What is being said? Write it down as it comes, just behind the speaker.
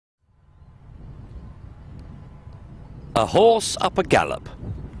A horse up a gallop,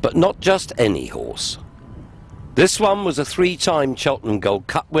 but not just any horse. This one was a 3-time Cheltenham Gold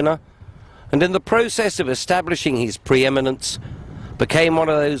Cup winner, and in the process of establishing his preeminence, became one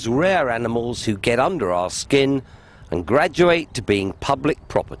of those rare animals who get under our skin and graduate to being public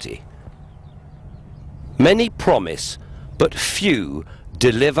property. Many promise, but few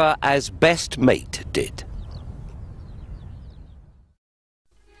deliver as Best Mate did.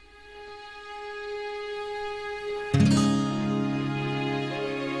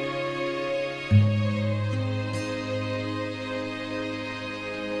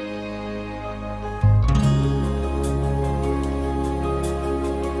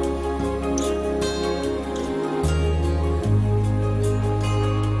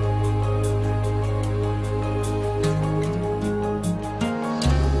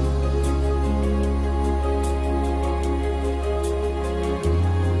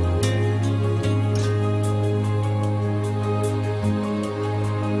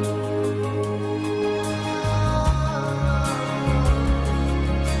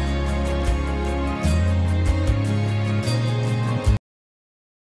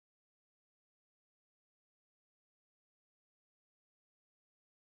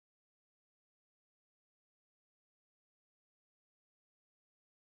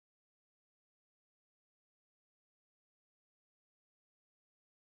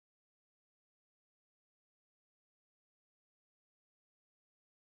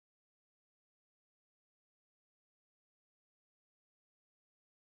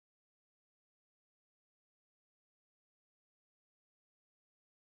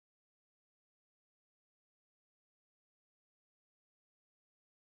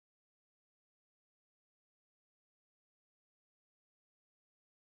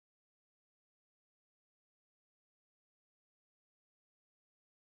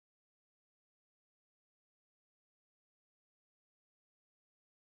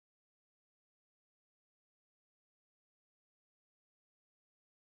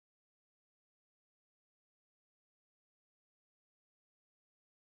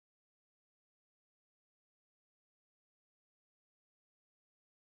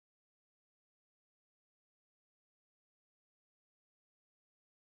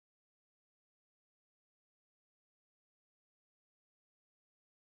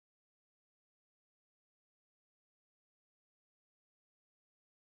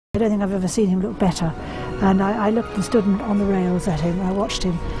 I don't think I've ever seen him look better, and I looked and stood on the rails at him, I watched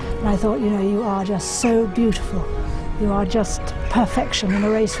him, and I thought, you know, you are just so beautiful. You are just perfection in a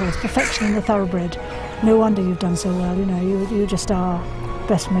racehorse, perfection in the thoroughbred. No wonder you've done so well, you know, you just are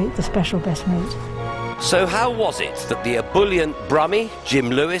Best Mate, the special Best Mate. So how was it that the ebullient Brummie,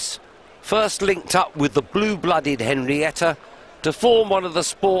 Jim Lewis, first linked up with the blue-blooded Henrietta to form one of the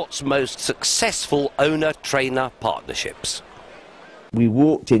sport's most successful owner-trainer partnerships? We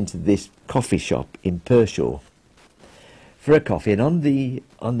walked into this coffee shop in Pershore for a coffee, and on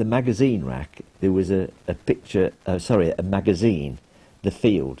the magazine rack there was a picture, a magazine, The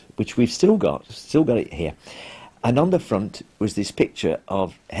Field, which we've still got it here. And on the front was this picture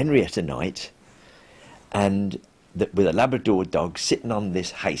of Henrietta Knight and with a Labrador dog sitting on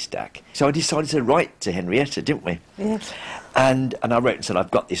this haystack. So I decided to write to Henrietta, didn't we? Yes. And I wrote and said,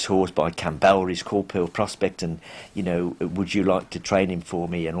 I've got this horse by Campbell, he's called Pearl Prospect, and, you know, would you like to train him for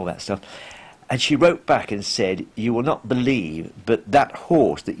me and all that stuff? And she wrote back and said, you will not believe, but that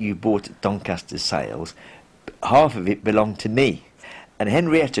horse that you bought at Doncaster Sales, half of it belonged to me. And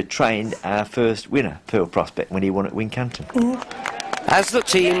Henrietta trained our first winner, Pearl Prospect, when he won at Wincanton. Yeah. As the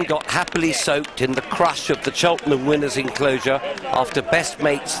team got happily soaked in the crush of the Cheltenham winners' enclosure after Best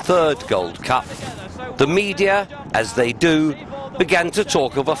Mate's third Gold Cup, the media, as they do, began to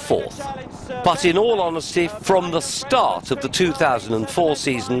talk of a fourth. But in all honesty, from the start of the 2004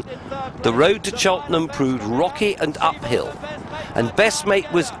 season, the road to Cheltenham proved rocky and uphill, and Best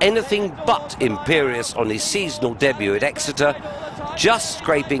Mate was anything but imperious on his seasonal debut at Exeter, just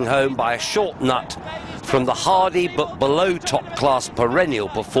scraping home by a short nut from the hardy but below top-class perennial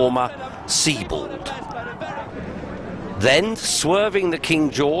performer, Seabold. Then, swerving the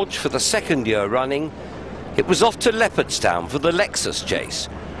King George for the second year running, it was off to Leopardstown for the Lexus chase,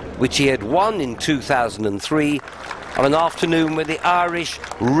 which he had won in 2003 on an afternoon when the Irish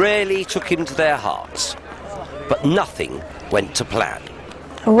rarely took him to their hearts. But nothing went to plan.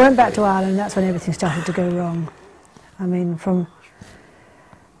 I went back to Ireland, that's when everything started to go wrong. I mean, from,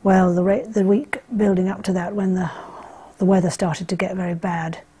 well, the week building up to that, when the weather started to get very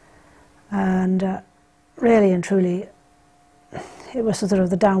bad. And really and truly, it was sort of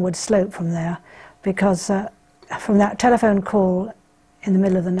the downward slope from there, because from that telephone call in the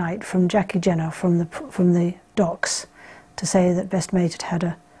middle of the night from Jackie Jenner from the docks, to say that Best Mate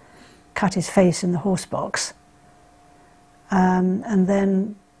had cut his face in the horse box. And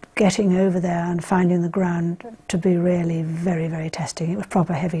then getting over there and finding the ground to be really very, very testing. It was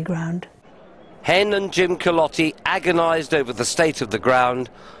proper heavy ground. Hen and Jim Culotti agonised over the state of the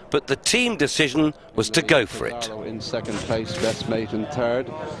ground, but the team decision was to go for it. Barrow in second place, Best Mate in third.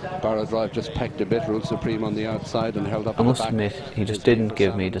 Barrow Drive just pecked a bit, Rule Supreme on the outside and held up. I must admit, he just didn't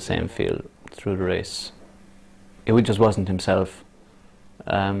give me the same feel through the race. It just wasn't himself.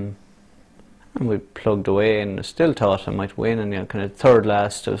 And we plugged away, and I still thought I might win, and kind of third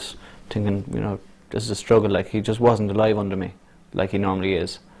last, I was thinking, this is a struggle. Like, he just wasn't alive under me, like he normally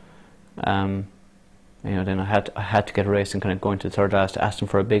is. Then I had to get a race and kind of go into the third last, asked him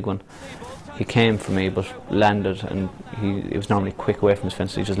for a big one. He came for me, but landed, and he was normally quick away from his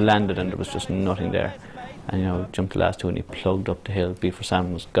fence, so he just landed, and there was just nothing there. And jumped the last two, and he plugged up the hill. Beaver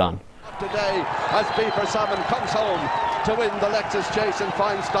Salmon was gone. Today, as Beaver Salmon comes home to win the Lexus Chase in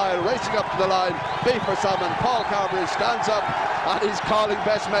fine style, racing up to the line, Beaver Salmon, Paul Carberry stands up and he's calling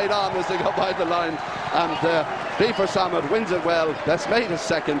Best Mate on as they go by the line, and Beaver Salmon wins it well. Best Mate is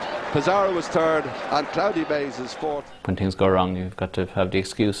second, Pizarro is third, and Cloudy Bays is fourth. When things go wrong, you've got to have the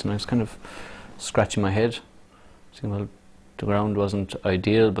excuse, and I was kind of scratching my head, saying, well, the ground wasn't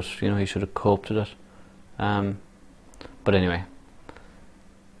ideal, but he should have coped with it. But anyway,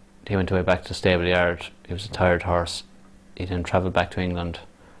 he went away back to the stable yard. He was a tired horse. He then travelled back to England,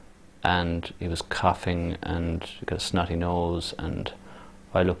 and he was coughing and he got a snotty nose. And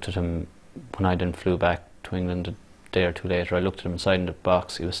I looked at him when I then flew back to England a day or two later. I looked at him inside in the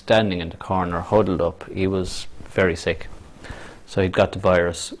box. He was standing in the corner, huddled up. He was very sick. So he'd got the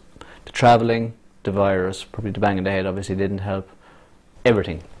virus. The travelling, the virus, probably the bang in the head obviously didn't help.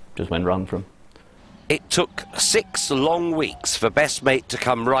 Everything just went wrong for him. It took 6 long weeks for Best Mate to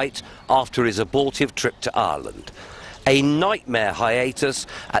come right after his abortive trip to Ireland. A nightmare hiatus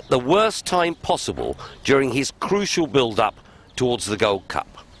at the worst time possible during his crucial build-up towards the Gold Cup.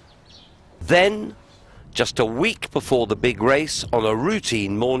 Then, just a week before the big race, on a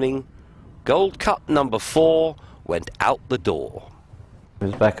routine morning, Gold Cup number 4 went out the door. He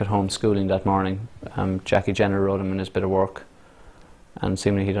was back at home schooling that morning. Jackie Jenner wrote him in his bit of work, and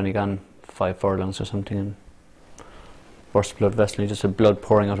seemingly he'd only gone 5 furlongs or something, and burst blood vessel. He just had blood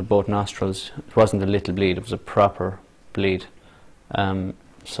pouring out of both nostrils. It wasn't a little bleed, it was a proper bleed.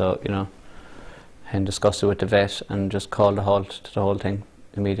 So, Hen discussed it with the vet and just called a halt to the whole thing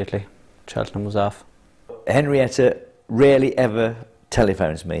immediately. Cheltenham was off. Henrietta rarely ever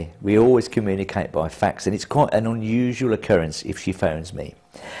telephones me. We always communicate by fax, and it's quite an unusual occurrence if she phones me.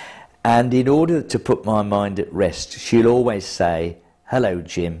 And in order to put my mind at rest, she'll always say, "Hello,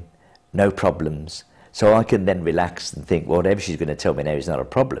 Jim, no problems." So I can then relax and think, well, whatever she's going to tell me now is not a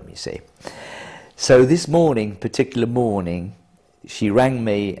problem, you see. So this morning, particular morning, she rang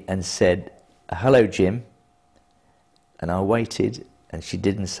me and said, "Hello, Jim." And I waited, and she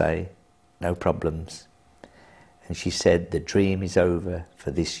didn't say, "No problems." And she said, "The dream is over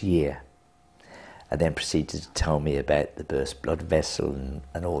for this year." And then proceeded to tell me about the burst blood vessel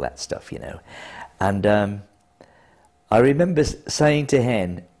and all that stuff, And I remember saying to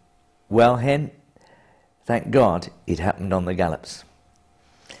Hen, "Well, Hen, thank God it happened on the gallops,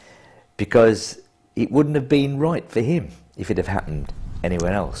 because it wouldn't have been right for him if it had happened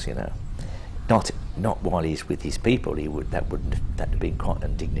anywhere else, Not while he's with his people. That would have been quite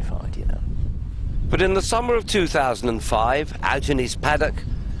undignified, But in the summer of 2005, out in his paddock,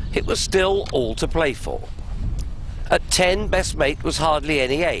 it was still all to play for. At 10, Best Mate was hardly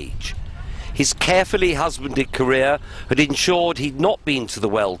any age. His carefully husbanded career had ensured he'd not been to the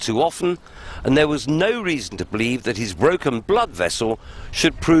well too often, and there was no reason to believe that his broken blood vessel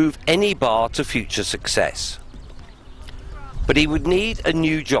should prove any bar to future success. But he would need a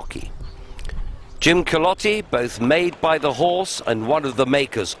new jockey. Jim Culotti, both made by the horse and one of the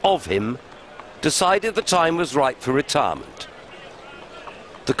makers of him, decided the time was right for retirement.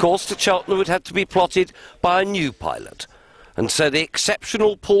 The course to Cheltenham would have to be plotted by a new pilot, and so the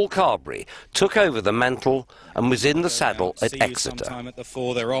exceptional Paul Carberry took over the mantle and was in the saddle at Exeter. Sometime at the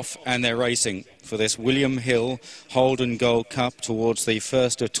 4, they're off and they're racing for this William Hill Holden Gold Cup towards the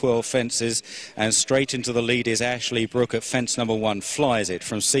first of 12 fences, and straight into the lead is Ashley Brooke at fence number 1, flies it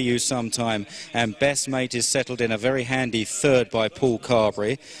from See You Sometime, and Best Mate is settled in a very handy third by Paul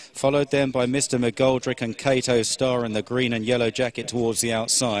Carberry, followed then by Mr McGoldrick and Cato Star in the green and yellow jacket towards the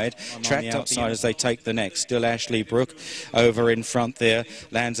outside, tracked outside as they take the next, still Ashley Brooke over in front there.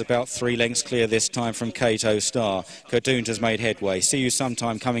 Lands about 3 lengths clear this time from Kato Star. Cardoon has made headway. See You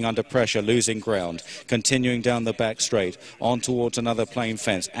Sometime coming under pressure, losing ground. Continuing down the back straight, on towards another plain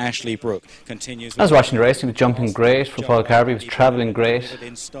fence. Ashley Brook continues. I was watching the race. He was jumping great for Paul Carberry. He was travelling great.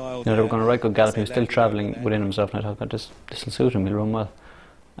 You know, they were going a right good gallop. He was still travelling within himself, and I thought, God, this will suit him. He'll run well.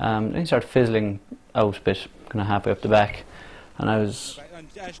 Then he started fizzling out a bit, kind of halfway up the back, and I was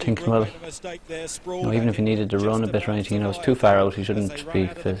thinking, well, you know, even if he needed to run a bit or anything, you know, it's too far out. He shouldn't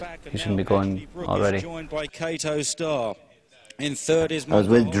be going already. In third is I was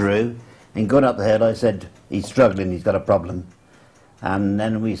with Drew, and going up the hill I said, he's struggling, he's got a problem. And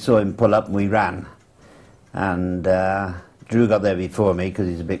then we saw him pull up and we ran. And Drew got there before me because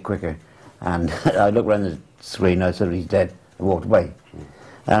he's a bit quicker. And I looked around the screen, I said, he's dead. I walked away.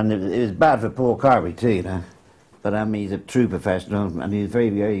 And it was bad for Paul Carberry too, you know. But he's a true professional and he's very,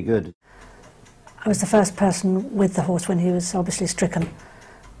 very good. I was the first person with the horse when he was obviously stricken.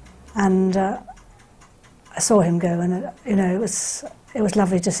 And I saw him go, and you know, it was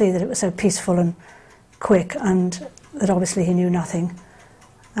lovely to see that it was so peaceful and quick, and that obviously he knew nothing.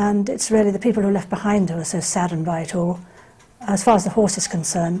 And it's really the people who are left behind who are so saddened by it all. As far as the horse is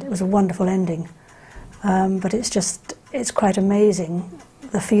concerned, it was a wonderful ending. But it's quite amazing,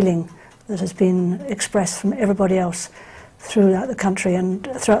 the feeling that has been expressed from everybody else throughout the country and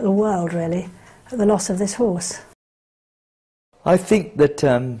throughout the world, really, at the loss of this horse. I think that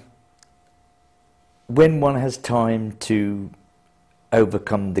when one has time to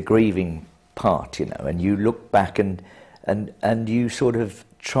overcome the grieving part, you know, and you look back and you sort of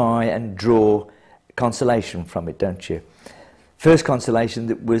try and draw consolation from it, don't you? First consolation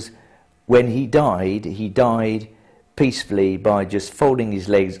that was when he died peacefully by just folding his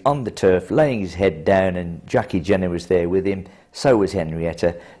legs on the turf, laying his head down, and Jackie Jenner was there with him, so was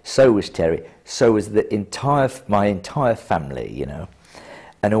Henrietta, so was Terry, so was my entire family, you know,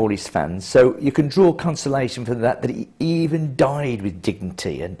 and all his fans. So you can draw consolation from that he even died with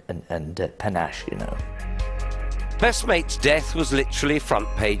dignity and panache, you know. Best Mate's death was literally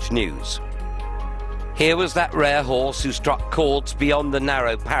front-page news. Here was that rare horse who struck chords beyond the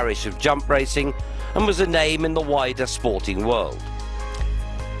narrow parish of jump racing and was a name in the wider sporting world.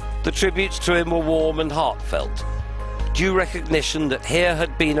 The tributes to him were warm and heartfelt, due recognition that here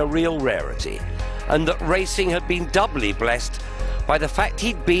had been a real rarity, and that racing had been doubly blessed by the fact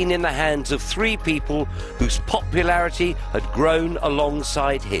he'd been in the hands of 3 people whose popularity had grown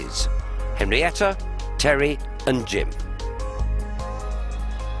alongside his: Henrietta, Terry and Jim.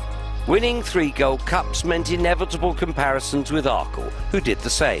 Winning 3 Gold Cups meant inevitable comparisons with Arkle, who did the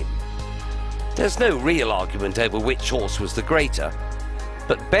same. There's no real argument over which horse was the greater,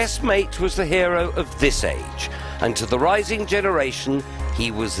 but Best Mate was the hero of this age, and to the rising generation,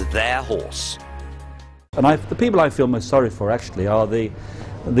 he was their horse. And the people I feel most sorry for actually are the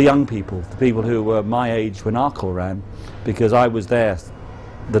young people, the people who were my age when Arkle ran, because I was there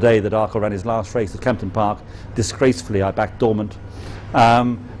the day that Arkle ran his last race at Kempton Park. Disgracefully, I backed Dormant.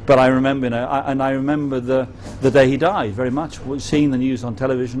 But I remember, you know, I remember the day he died very much, seeing the news on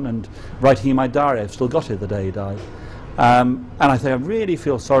television and writing in my diary. I've still got it the day he died. And I think I really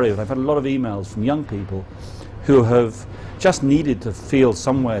feel sorry. I've had a lot of emails from young people who have just needed to feel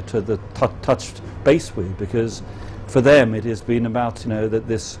somewhere to the touched base with, because for them it has been about, you know, that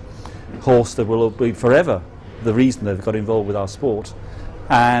this horse that will be forever the reason they've got involved with our sport,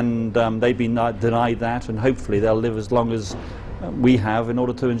 and they've been denied that, and hopefully they'll live as long as we have in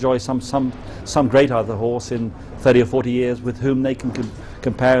order to enjoy some great other horse in 30 or 40 years with whom they can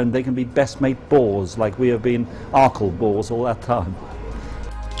compare, and they can be Best Mate boars like we have been Arkle boars all that time.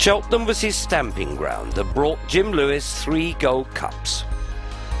 Cheltenham was his stamping ground that brought Jim Lewis 3 Gold Cups.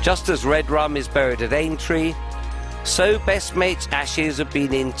 Just as Red Rum is buried at Aintree, so Best Mate's ashes have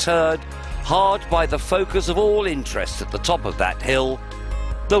been interred hard by the focus of all interest at the top of that hill,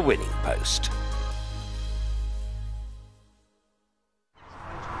 the winning post.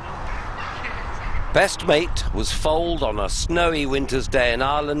 Best Mate was foaled on a snowy winter's day in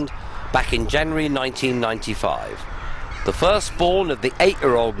Ireland back in January 1995. The firstborn of the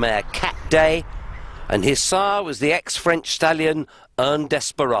 8-year-old mare Cat Day, and his sire was the ex-French stallion Un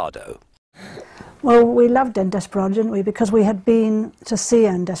Desperado. Well, we loved Un Desperado, didn't we? Because we had been to see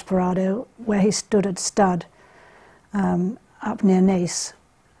Un Desperado where he stood at stud up near Naas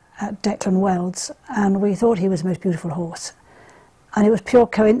at Declan Wells, and we thought he was the most beautiful horse. And it was pure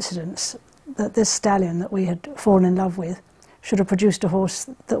coincidence that this stallion that we had fallen in love with should have produced a horse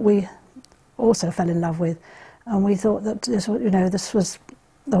that we also fell in love with. And we thought that this was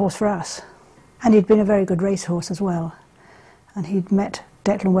the horse for us. And he'd been a very good racehorse as well. And he'd met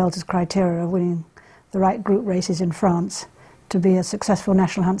Declan Wells' criteria of winning the right group races in France to be a successful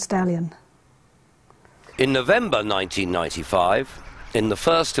national hunt stallion. In November 1995, in the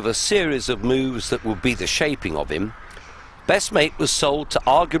first of a series of moves that would be the shaping of him, Best Mate was sold to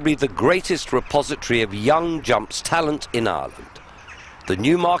arguably the greatest repository of young jumps talent in Ireland, the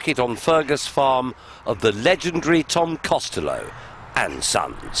Newmarket on Fergus farm of the legendary Tom Costello and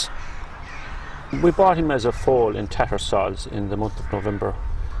Sons. We bought him as a foal in Tattersall's in the month of November.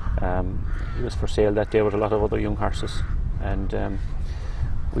 He was for sale that day with a lot of other young horses, and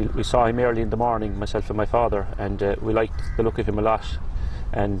we saw him early in the morning, myself and my father, and we liked the look of him a lot,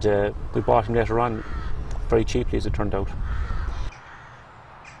 and we bought him later on very cheaply, as it turned out.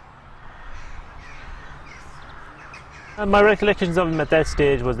 And my recollections of him at that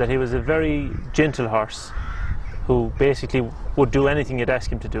stage was that he was a very gentle horse who basically would do anything you'd ask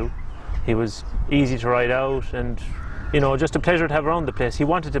him to do. He was easy to ride out, and you know, just a pleasure to have around the place. He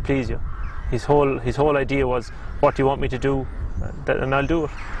wanted to please you. His whole idea was, what do you want me to do, and I'll do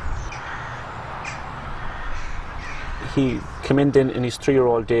it. He came in his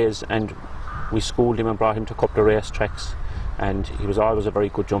 3-year-old days, and we schooled him and brought him to a couple of race tracks, and he was always a very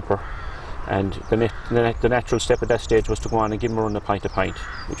good jumper. And the natural step at that stage was to go on and give him a run of pint to pint,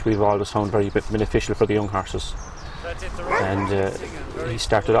 which we've always found very beneficial for the young horses. And he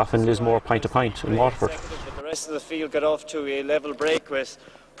started off in Lismore pint to pint in Waterford. The rest of the field got off to a level break with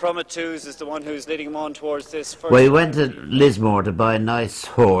Prometheus is the one who's leading him on towards this first. Well, we went to Lismore to buy a nice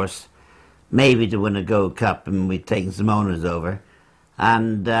horse, maybe to win a Gold Cup, and we'd taken some owners over.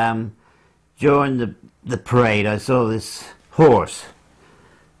 And during the parade, I saw this horse,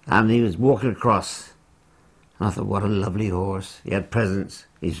 and he was walking across. And I thought, what a lovely horse. He had presence.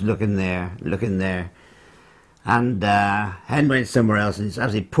 He's looking there, looking there. And Hen went somewhere else, and it's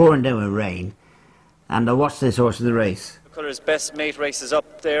absolutely pouring down with rain. And I watched this horse in the race. The colour's Best Mate races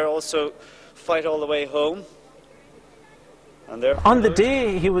up there, also Fight All the Way Home. And there. On the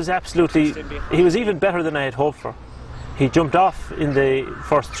day, he was even better than I had hoped for. He jumped off in the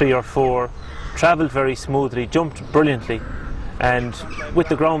first 3 or 4, travelled very smoothly, jumped brilliantly. And with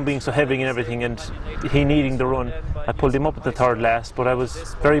the ground being so heavy and everything, and he needing the run, I pulled him up at the 3rd last, but I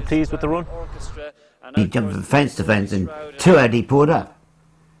was very pleased with the run. He jumped from fence to fence, and 2 out he put up.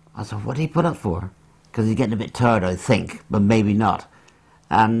 I thought, what did he put up for? Because he's getting a bit tired, I think, but maybe not.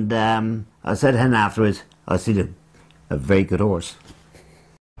 And I said to him afterwards, I see a very good horse.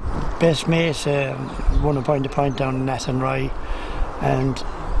 Best Mate won a point to point down in Athenry, and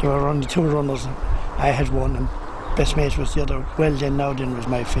there were only 2 runners. I had one, and Best Mate was the other. Well Then Now Then was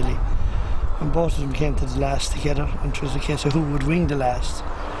my filly. And both of them came to the last together, and it was a case of who would win the last.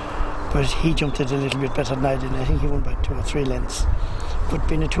 But he jumped it a little bit better than I did. I think he won by 2 or 3 lengths. But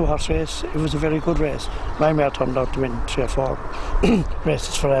being a 2-horse race, it was a very good race. My mare turned out to win 3 or 4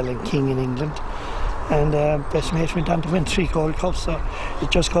 races for Alan King in England. And Best Mate went on to win 3 Gold Cups. So it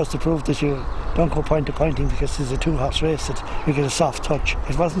just goes to prove that you don't go point to pointing because it's a 2-horse race, that you get a soft touch.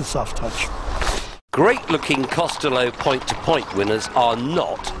 It wasn't a soft touch. Great-looking Costello point-to-point winners are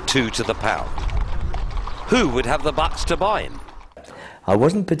not 2 to the pound. Who would have the bucks to buy him? I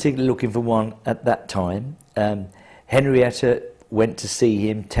wasn't particularly looking for one at that time. Henrietta went to see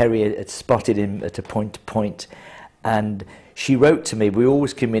him. Terry had spotted him at a point-to-point, and she wrote to me. We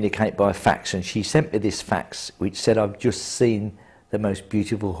always communicate by fax, and she sent me this fax which said, I've just seen the most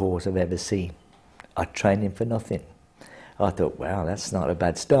beautiful horse I've ever seen. I trained him for nothing. I thought, wow, that's not a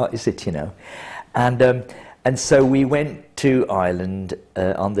bad start, is it, you know? And so we went to Ireland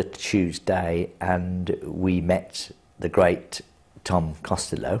on the Tuesday, and we met the great Tom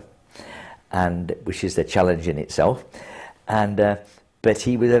Costello, and which is a challenge in itself. And but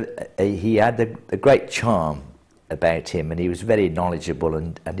he was he had a great charm about him, and he was very knowledgeable,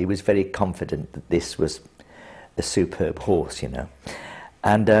 and he was very confident that this was a superb horse, you know.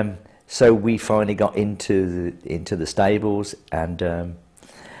 And so we finally got into the stables, and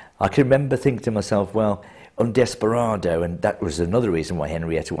I can remember thinking to myself, well, on Desperado, and that was another reason why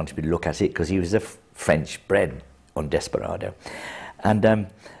Henrietta wanted me to look at it, because he was a French bred on Desperado. And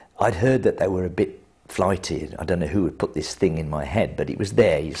I'd heard that they were a bit flighty. I don't know who had put this thing in my head, but it was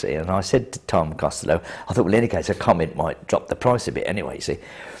there, you see. And I said to Tom Costello, I thought, well, in any case, a comment might drop the price a bit anyway, you see.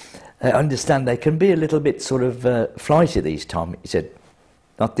 I understand they can be a little bit sort of flighty, these, Tom. He said,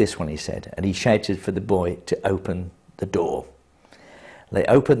 not this one, he said. And he shouted for the boy to open the door. They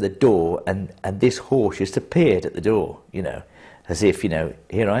opened the door, and this horse just appeared at the door, you know, as if, you know,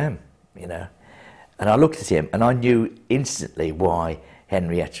 here I am, you know. And I looked at him, and I knew instantly why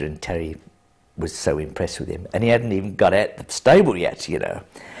Henrietta and Terry was so impressed with him. And he hadn't even got out the stable yet, you know.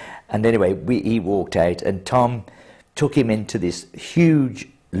 And anyway, he walked out, and Tom took him into this huge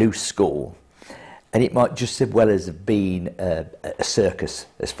loose school. And it might just as well as have been a circus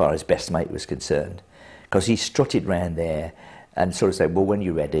as far as Best Mate was concerned, because he strutted round there and sort of said, well, when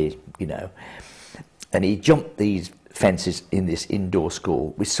you're ready, you know. And he jumped these fences in this indoor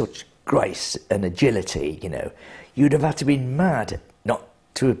school with such grace and agility, you know. You'd have had to be mad not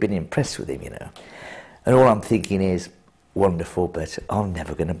to have been impressed with him, you know. And all I'm thinking is, wonderful, but I'm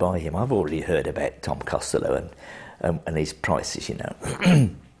never going to buy him. I've already heard about Tom Costello and his prices, you know.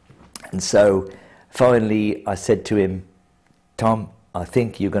 And so finally I said to him, Tom, I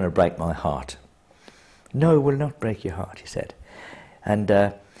think you're going to break my heart. No, it will not break your heart, he said.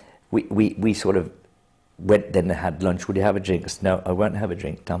 And we sort of went then and had lunch. Would you have a drink? I said, no, I won't have a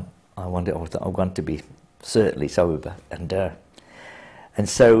drink, Tom. I want to be certainly sober. And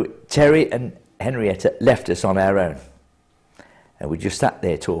so Terry and Henrietta left us on our own. And we just sat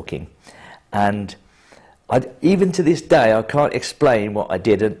there talking. And even to this day, I can't explain what I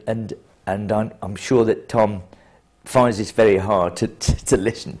did. And I'm sure that Tom finds this very hard to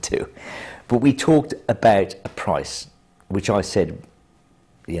listen to. But we talked about a price, which I said,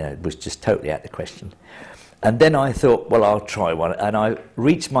 you know, was just totally out of the question. And then I thought, well, I'll try one. And I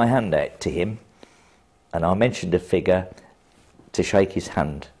reached my hand out to him, and I mentioned a figure to shake his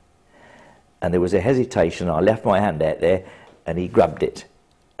hand. And there was a hesitation. I left my hand out there, and he grabbed it.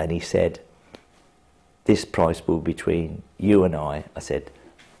 And he said, this price will be between you and I. I said,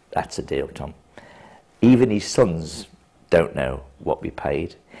 that's a deal, Tom. Even his sons don't know what we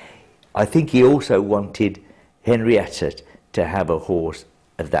paid. I think he also wanted Henrietta to have a horse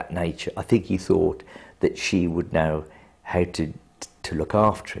of that nature. I think he thought that she would know how to look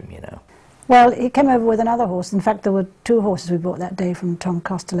after him, you know. Well, he came over with another horse. In fact, there were 2 horses we bought that day from Tom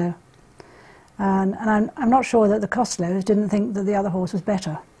Costello. And I'm not sure that the Costellos didn't think that the other horse was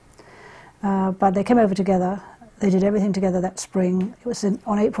better. But they came over together. They did everything together that spring. It was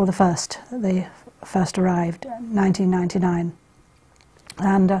on April the 1st that they first arrived, 1999.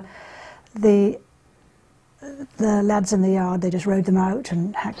 And the lads in the yard, they just rode them out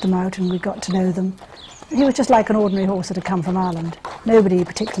and hacked them out, and we got to know them. He was just like an ordinary horse that had come from Ireland. Nobody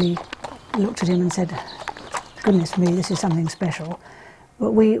particularly looked at him and said, goodness me, this is something special.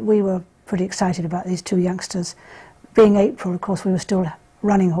 But we were pretty excited about these 2 youngsters. Being April, of course, we were still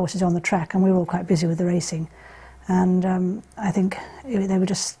running horses on the track, and we were all quite busy with the racing. And I think they were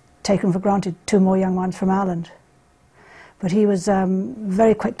just taken for granted, 2 more young ones from Ireland. But he was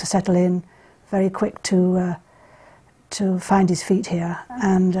very quick to settle in, very quick to find his feet here.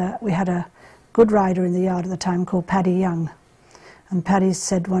 And we had a good rider in the yard at the time called Paddy Young. And Paddy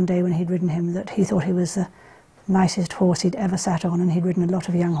said one day when he'd ridden him that he thought he was the nicest horse he'd ever sat on, and he'd ridden a lot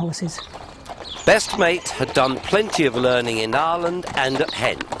of young horses. Best Mate had done plenty of learning in Ireland and at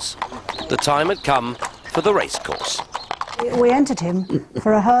Hens. The time had come for the racecourse. We entered him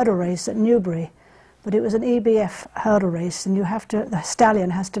for a hurdle race at Newbury, but it was an EBF hurdle race, and the stallion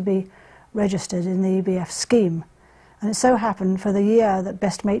has to be registered in the EBF scheme. And it so happened for the year that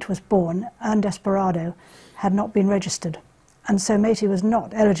Best Mate was born, Earn Desperado had not been registered, and so Matey was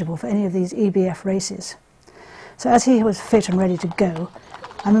not eligible for any of these EBF races. So as he was fit and ready to go,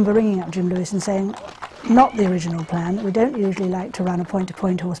 I remember ringing up Jim Lewis and saying, not the original plan, we don't usually like to run a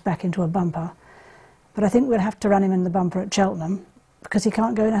point-to-point horse back into a bumper, but I think we'll have to run him in the bumper at Cheltenham because he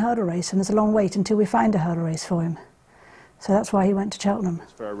can't go in a hurdle race, and there's a long wait until we find a hurdle race for him. So that's why he went to Cheltenham.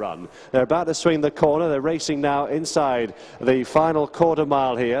 For a run. They're about to swing the corner. They're racing now inside the final quarter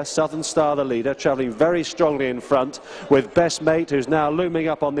mile here. Southern Star, the leader, travelling very strongly in front with Best Mate, who's now looming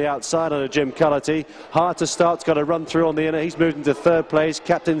up on the outside under Jim Cullity. Hard to Start's got to run through on the inner. He's moved into 3rd place.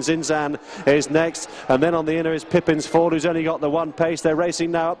 Captain Zinzan is next. And then on the inner is Pippin's Ford, who's only got the 1 pace. They're racing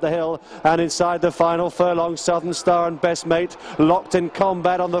now up the hill and inside the final furlong. Southern Star and Best Mate locked in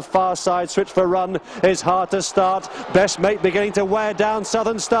combat on the far side. Switch for run is Hard to Start. Best Mate beginning to wear down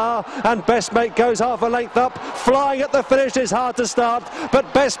Southern Star, and Best Mate goes half a length up. Flying at the finish is Hard to Start,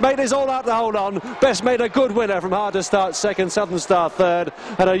 but Best Mate is all out to hold on. Best Mate a good winner from Hard to Start 2nd, Southern Star 3rd,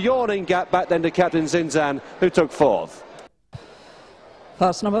 and a yawning gap back then to Captain Zinzan, who took 4th.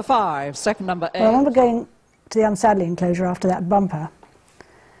 First number 5, second number 8. Well, I remember going to the unsaddling enclosure after that bumper,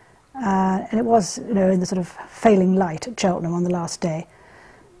 and it was, you know, in the sort of failing light at Cheltenham on the last day,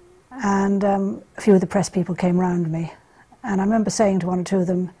 and a few of the press people came round me. And I remember saying to 1 or 2 of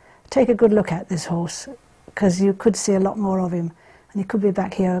them, take a good look at this horse, because you could see a lot more of him, and he could be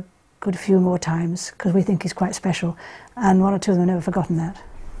back here a good few more times, because we think he's quite special. And 1 or 2 of them have never forgotten that.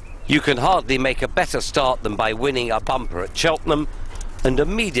 You can hardly make a better start than by winning a bumper at Cheltenham, and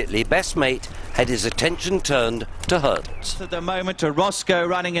immediately Best Mate had his attention turned to hurdles. At the moment to Roscoe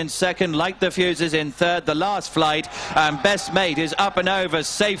running in second, Like the Fuse is in third, the last flight, and Best Mate is up and over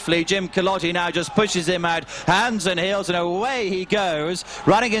safely. Jim Culotti now just pushes him out, hands and heels, and away he goes.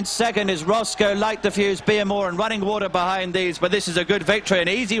 Running in second is Roscoe, Like the Fuse, Beermore, and Running Water behind these, but this is a good victory, an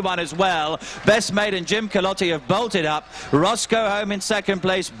easy one as well. Best Mate and Jim Culotti have bolted up. Roscoe home in second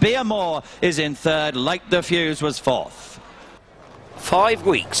place, Beermore is in third, Like the Fuse was fourth. 5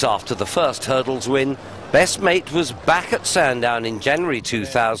 weeks after the first hurdles win, Best Mate was back at Sandown in January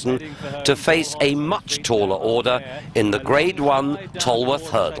 2000 to face a much taller order in the Grade 1 Tolworth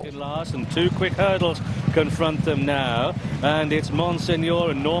hurdle. And 2 quick hurdles confront them now, and it's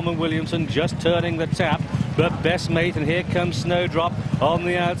Monsignor and Norman Williamson just turning the tap, but Best Mate, and here comes Snowdrop on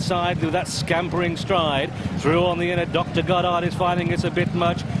the outside with that scampering stride through on the inner. Dr. Goddard is finding it's a bit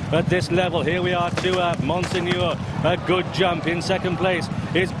much at this level. Here we are, 2 out. Monsignor, a good jump. In second place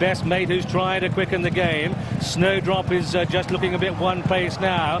is Best Mate, who's trying to quicken the game. Snowdrop is just looking a bit one pace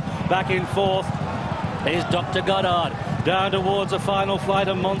now. Back in fourth is Dr. Goddard. Down towards the final flight,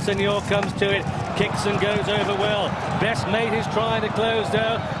 and Monsignor comes to it, kicks and goes over well. Best Mate is trying to close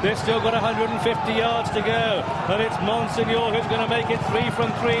down. They've still got 150 yards to go, and it's Monsignor who's going to make it 3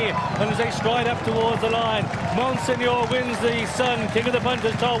 from 3, and as they stride up towards the line, Monsignor wins the Sun King of the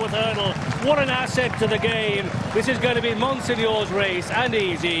Punters Tolworth hurdle. What an asset to the game. This is going to be Monsignor's race, and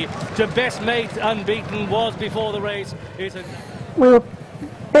easy. To Best Mate, unbeaten, was before the race. We were a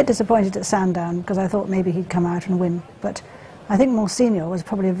bit disappointed at Sandown because I thought maybe he'd come out and win, but I think Monsignor was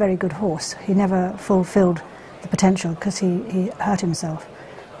probably a very good horse. He never fulfilled the potential because he hurt himself,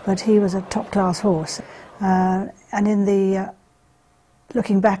 but he was a top-class horse. And in the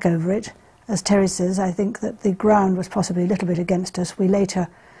looking back over it, as Terry says, I think that the ground was possibly a little bit against us. We later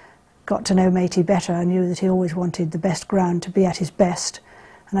got to know Matey better and knew that he always wanted the best ground to be at his best,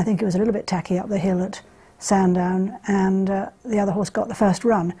 and I think it was a little bit tacky up the hill at Sandown, and the other horse got the first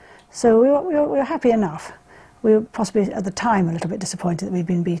run. So we were happy enough. We were possibly at the time a little bit disappointed that we'd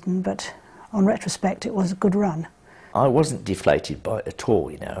been beaten, but on retrospect it was a good run. I wasn't deflated by it at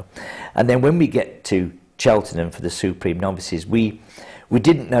all, you know. And then when we get to Cheltenham for the Supreme Novices, we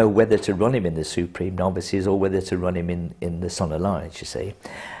didn't know whether to run him in the Supreme Novices or whether to run him in the Sun Alliance, you see.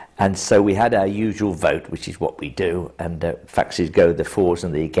 And so we had our usual vote, which is what we do, and faxes go the fors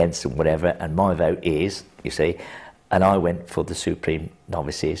and the against and whatever, and my vote is, you see, and I went for the Supreme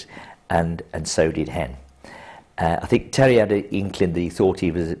Novices, and so did Hen. I think Terry had an inkling that he thought he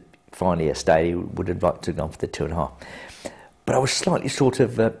was finally a stay, he would have liked to have gone for the 2.5. But I was slightly sort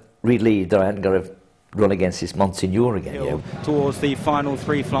of relieved that I hadn't got to run against this Monsignor again. Yeah. Towards the final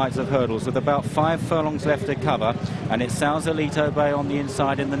 3 flights of hurdles with about 5 furlongs left to cover, and it's Sausalito Bay on the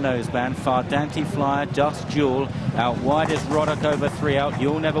inside in the noseband. Fardanti Flyer, Dust Jewel out wide is Roddick over 3 out.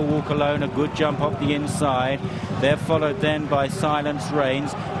 You'll Never Walk Alone, a good jump up the inside. They're followed then by Silence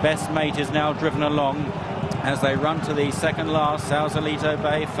Reigns. Best Mate is now driven along as they run to the second last. Sausalito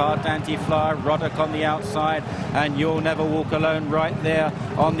Bay, Fardanti Flyer, Roddick on the outside, and You'll Never Walk Alone right there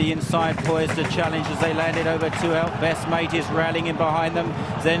on the inside, poised to challenge as they landed over 2 out. Best Mate is rallying in behind them.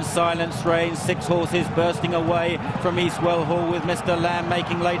 Then Silence Reigns, 6 horses bursting away from Eastwell Hall with Mr. Lamb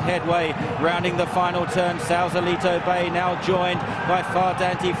making late headway. Rounding the final turn, Sausalito Bay now joined by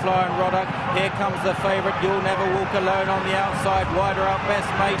Fardanti Flyer and Roddick. Here comes the favourite, You'll Never Walk Alone on the outside. Wider out Best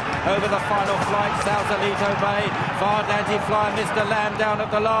Mate over the final flight. Sausalito Bay, Fardanti Flyer, Mr. Lamb down at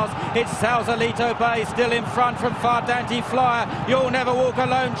the last. It's Sausalito Bay still in front from Fardanti Flyer. You'll Never Walk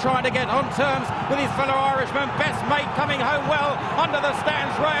Alone trying to get on terms with his fellow Irishman. Best Mate coming home well under the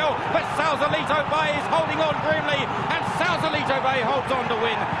stands rail, but Sausalito Bay is holding on grimly, and Sausalito Bay holds on to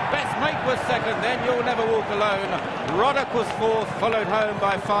win. Best Mate was second, then You'll Never Walk Alone. Roddick was fourth, followed home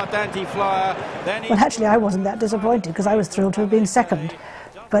by Fardanti Flyer. Then well, actually I wasn't that disappointed because I was thrilled to have been second.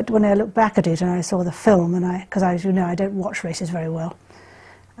 But when I looked back at it and I saw the film, and because as you know, I don't watch races very well,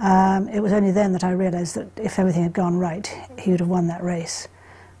 it was only then that I realised that if everything had gone right, he would have won that race.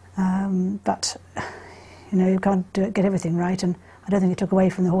 But you know, you can't get everything right, and I don't think it took away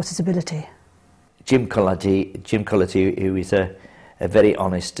from the horse's ability. Jim Culotti, who is a very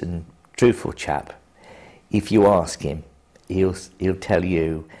honest and truthful chap, if you ask him, he'll tell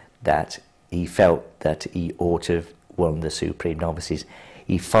you that he felt that he ought to have won the Supreme Novices.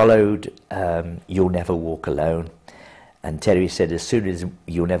 He followed You'll Never Walk Alone, and Terry said as soon as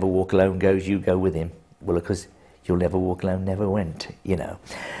You'll Never Walk Alone goes, you go with him. Well, because You'll Never Walk Alone never went, you know.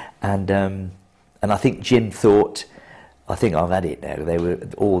 And I think Jim thought, I think I've had it now. They were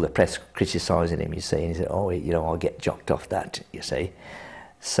all the press criticising him, you see, and he said, oh, you know, I'll get jocked off that, you see.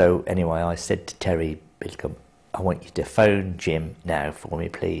 So anyway, I said to Terry Bilcombe, I want you to phone Jim now for me,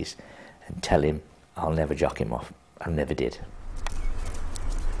 please, and tell him I'll never jock him off. I never did.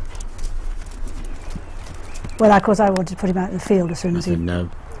 Well, of course, I wanted to put him out in the field as soon as he'd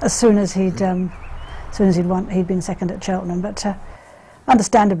been second at Cheltenham. But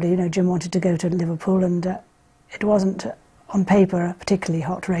understandably, you know, Jim wanted to go to Liverpool, and it wasn't on paper a particularly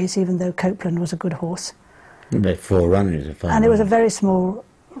hot race, even though Copeland was a good horse. About 4 runners. And it was a very small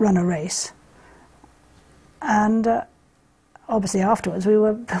runner race. And obviously afterwards we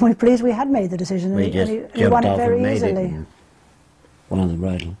were pleased we had made the decision. We just jumped off and made it and won on the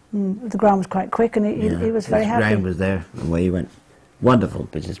bridle. The ground was quite quick, and he was very happy. The ground was there, and away he went. Wonderful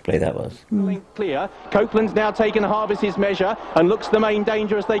business play that was. Clear. Copeland's now taken Harvest's measure and looks the main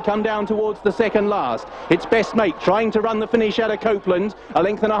danger as they come down towards the second last. It's Best Mate trying to run the finish out of Copeland. A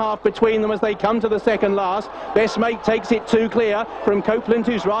length and a half between them as they come to the second last. Best Mate takes it 2 clear from Copeland,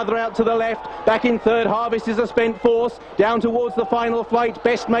 who's rather out to the left. Back in third, Harvest is a spent force. Down towards the final flight,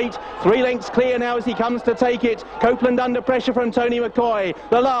 Best Mate 3 lengths clear now as he comes to take it. Copeland under pressure from Tony McCoy.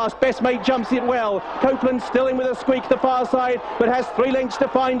 The last, Best Mate jumps it well. Copeland still in with a squeak the far side, but has 3 lengths to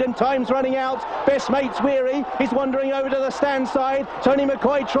find, and time's running out. Best Mate's weary. He's wandering over to the stand side. Tony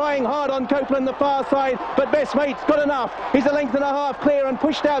McCoy trying hard on Copeland the far side, but Best Mate's got enough. He's a length and a half clear and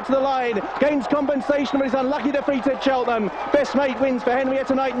pushed out to the line. Gains compensation for his unlucky defeat at Cheltenham. Best Mate wins for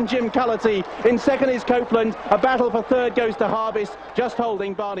Henrietta Knight and Jim Cullity. In second is Copeland. A battle for third goes to Harvest, just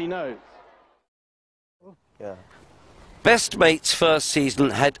holding Barney Nose. Best Mate's first season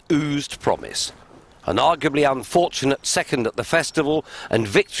had oozed promise. An arguably unfortunate second at the festival and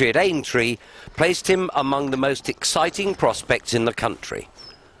victory at Aintree placed him among the most exciting prospects in the country.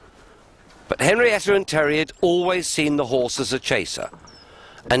 But Henrietta and Terry had always seen the horse as a chaser,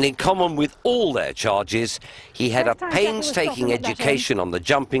 and in common with all their charges, he had a painstaking education on the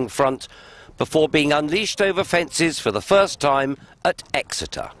jumping front before being unleashed over fences for the first time at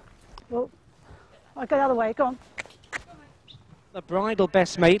Exeter. Well, I'll go the other way, go on. The bridle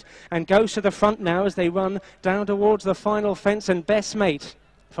Best Mate and goes to the front now as they run down towards the final fence, and Best Mate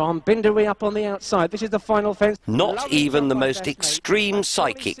from Bindery up on the outside. This is the final fence. Not even the most extreme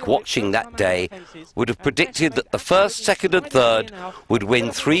psychic watching that day would have predicted that the first, second and third would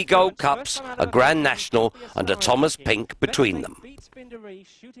win 3 Gold Cups, a Grand National and a Thomas Pink between them.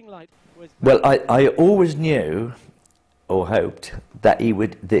 Well, I always knew or hoped that he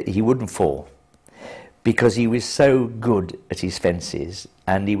wouldn't fall, because he was so good at his fences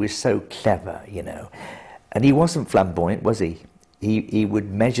and he was so clever, you know. And he wasn't flamboyant, was he? He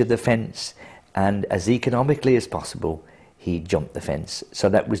would measure the fence, and as economically as possible, he jumped the fence. So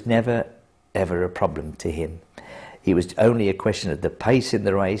that was never, ever a problem to him. It was only a question of the pace in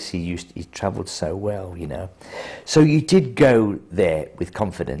the race. He travelled so well, you know. So you did go there with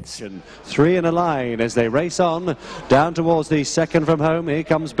confidence. 3 in a line as they race on down towards the second from home. Here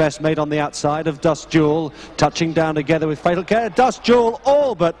comes Best Mate on the outside of Dust Jewel, touching down together with Fatal Care. Dust Jewel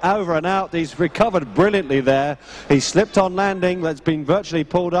all but over and out. He's recovered brilliantly there. He slipped on landing. That's been virtually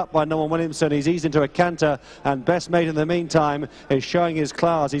pulled up by Norman Williamson. He's eased into a canter, and Best Mate in the meantime is showing his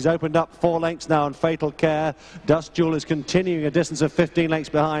class. He's opened up 4 lengths now on Fatal Care. Dust Jewel is continuing a distance of 15 lengths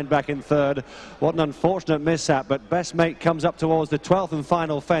behind, back in third. What an unfortunate mishap, but Best Mate comes up towards the 12th and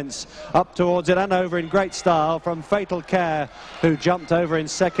final fence, up towards it and over in great style from Fatal Care, who jumped over in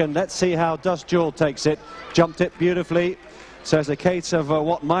second. Let's see how Dust Jewel takes it. Jumped it beautifully. So it's a case of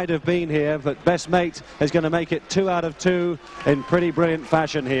what might have been here, but Best Mate is going to make it 2 out of 2 in pretty brilliant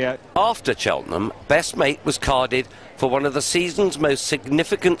fashion here. After Cheltenham, Best Mate was carded for one of the season's most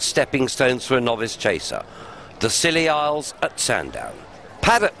significant stepping stones for a novice chaser, the Scilly Isles at Sandown.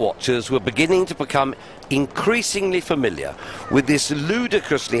 Paddock watchers were beginning to become increasingly familiar with this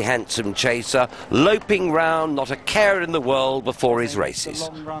ludicrously handsome chaser loping round, not a care in the world before his races.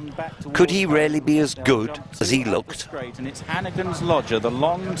 Could he really be as good as he looked? And it's Hannigan's Lodger, the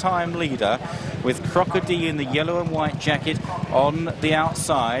long-time leader, with Crocodile in the yellow and white jacket on the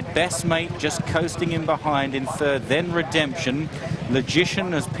outside. Best Mate just coasting in behind in third, then Redemption.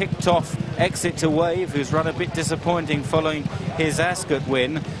 Logician has picked off Exeter Wave, who's run a bit disappointing following his Ascot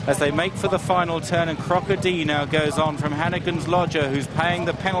win, as they make for the final turn, and Crocodile now goes on from Hannigan's Lodger, who's paying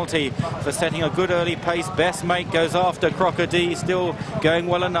the penalty for setting a good early pace. Best Mate goes after Crocodile, still going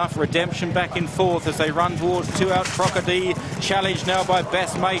well enough. Redemption back in fourth as they run towards 2 out. Crocodile challenged now by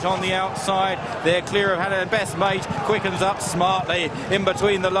Best Mate on the outside. They're clear of Hannigan. Best Mate quickens up smartly in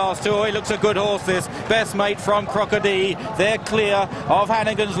between the last 2. Oh, he looks a good horse, this. Best Mate from Crocodile. They're clear of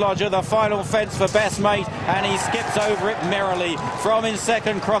Hannigan's Lodger. The final fence for Best Mate, and he skips over it merrily. From in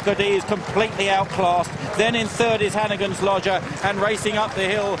second, Crocodile is completely outclassed. Then in third is Hannigan's Lodger, and racing up the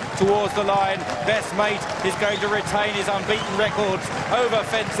hill towards the line, Best Mate is going to retain his unbeaten records over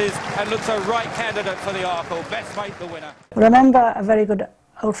fences and looks a right candidate for the Arkle. Best Mate the winner. I remember a very good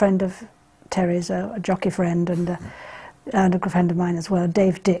old friend of Terry's, a jockey friend and a good friend of mine as well,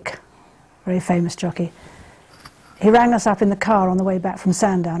 Dave Dick, very famous jockey. He rang us up in the car on the way back from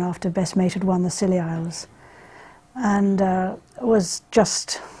Sandown after Best Mate had won the Scilly Isles, and was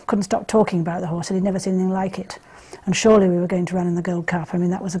just couldn't stop talking about the horse, and he'd never seen anything like it. And surely we were going to run in the Gold Cup. I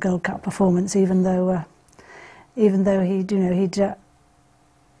mean, that was a Gold Cup performance, even though he'd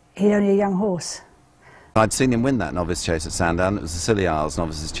only a young horse. I'd seen him win that novice chase at Sandown. It was the Scilly Isles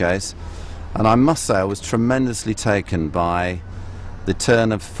novices chase, and I must say I was tremendously taken by the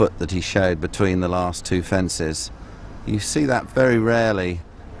turn of foot that he showed between the last two fences. You see that very rarely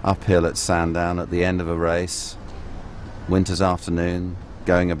uphill at Sandown at the end of a race, winter's afternoon,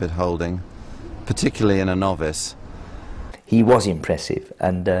 going a bit holding, particularly in a novice. He was impressive,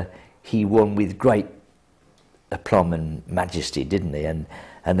 and he won with great aplomb and majesty, didn't he? And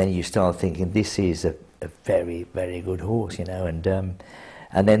then you start thinking, this is a very, very good horse, you know, and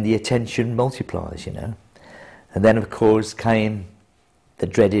then the attention multiplies, you know. And then, of course, came the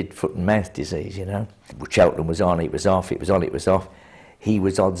dreaded foot and mouth disease, you know. Cheltenham was on, it was off, it was on, it was off. He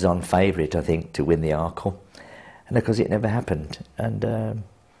was odds-on favourite, I think, to win the Arkle. And of course it never happened. And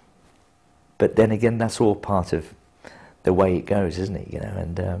but then again, that's all part of the way it goes, isn't it, you know.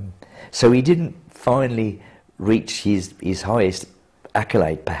 And so he didn't finally reach his highest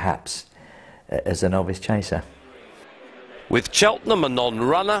accolade, perhaps, as a novice chaser. With Cheltenham a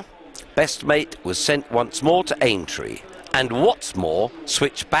non-runner, Best Mate was sent once more to Aintree, and what's more,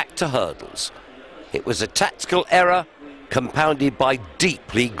 switched back to hurdles. It was a tactical error compounded by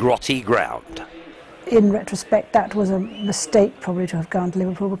deeply grotty ground. In retrospect, that was a mistake probably to have gone to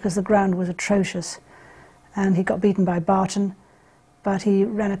Liverpool, because the ground was atrocious, and he got beaten by Barton, but he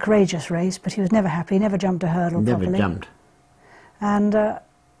ran a courageous race, but he was never happy, he never jumped a hurdle properly. Never jumped. And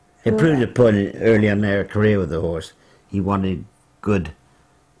it proved a point early on in their career with the horse. He wanted good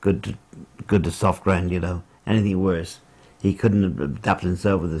to soft ground, you know. Anything worse, he couldn't adapt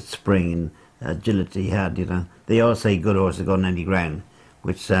himself with the spring and agility he had, you know. They all say good horses go on any ground,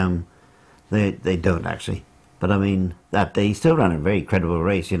 which they don't actually. But I mean, that day he still ran a very credible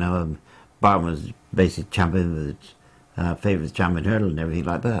race, you know. Barton was basically champion with favourite champion hurdle and everything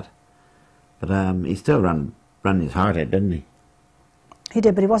like that. But he still ran his heart out, didn't he? he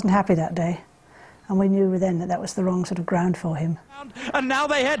did, but he wasn't happy that day. And we knew then that that was the wrong sort of ground for him. And now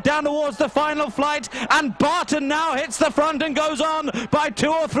they head down towards the final flight, and Barton now hits the front and goes on by 2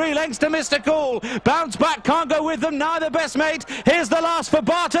 or 3 lengths to Mr. Cool. Bounce Back can't go with them, neither Best Mate. Here's the last for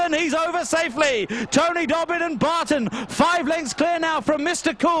Barton, he's over safely. Tony Dobbin and Barton, 5 lengths clear now from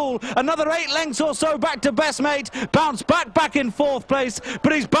Mr. Cool. Another 8 lengths or so back to Best Mate. Bounce Back in 4th place,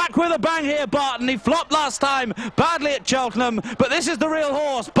 but he's back with a bang here, Barton. He flopped last time, badly at Cheltenham, but this is the real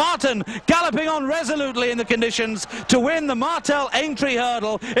horse. Barton galloping on resolutely in the conditions to win the Martel Aintree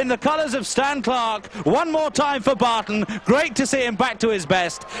Hurdle in the colours of Stan Clark. One more time for Barton. Great to see him back to his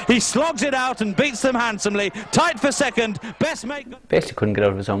best. He slogs it out and beats them handsomely. Tight for second. Best Mate basically couldn't get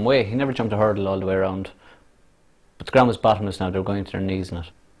out of his own way. He never jumped a hurdle all the way around. But the ground was bottomless now. They were going to their knees in it.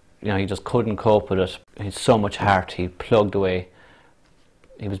 You know, he just couldn't cope with it. He had so much heart. He plugged away.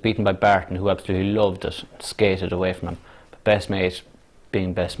 He was beaten by Barton, who absolutely loved it, skated away from him. But Best Mate,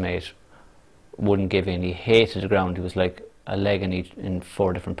 being Best Mate, wouldn't give in. He hated the ground. He was like a leg in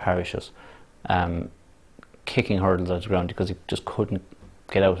 4 different parishes, kicking hurdles out of the ground because he just couldn't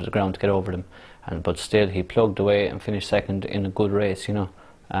get out of the ground to get over them. But still, he plugged away and finished second in a good race. You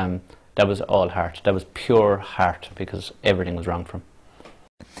know, that was all heart. That was pure heart because everything was wrong for him.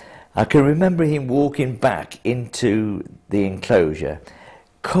 I can remember him walking back into the enclosure,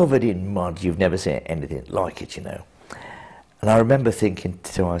 covered in mud. You've never seen anything like it, you know. And I remember thinking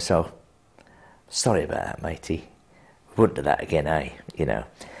to myself, sorry about that, matey. Wouldn't do that again, eh? You know,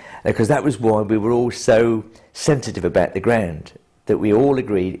 because that was why we were all so sensitive about the ground, that we all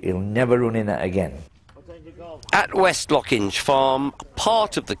agreed he'll never run in that again. At West Lockinge Farm,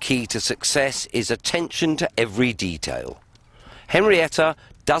 part of the key to success is attention to every detail. Henrietta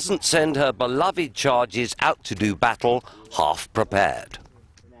doesn't send her beloved charges out to do battle half prepared.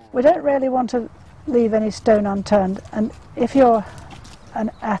 We don't really want to leave any stone unturned, and if you're an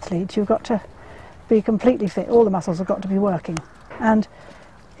athlete, you've got to be completely fit. All the muscles have got to be working, and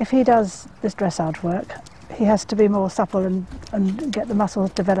if he does this dressage work, he has to be more supple and get the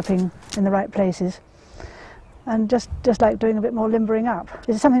muscles developing in the right places, and just like doing a bit more limbering up.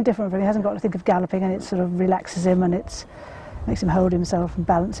 It's something different for him. He hasn't got to think of galloping, and it sort of relaxes him, and it makes him hold himself and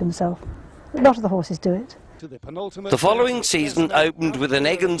balance himself. A lot of the horses do it. The following season opened with an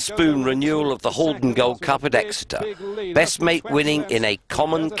egg and spoon renewal of the Haldon Gold Cup at Exeter, Best Mate winning in a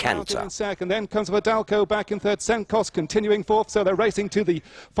common canter. Second, then comes Vidalco back in third, Senkos continuing fourth, so they're racing to the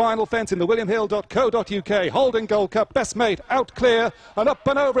final fence in the williamhill.co.uk. Haldon Gold Cup, Best Mate out clear and up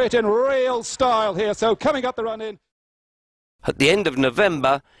and over it in real style here, so coming up the run in. At the end of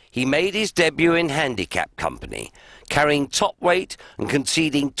November, he made his debut in handicap company, carrying top weight and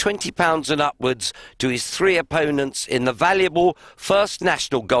conceding £20 and upwards to his three opponents in the valuable first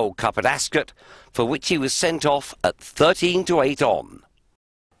National Gold Cup at Ascot, for which he was sent off at 13-8 on.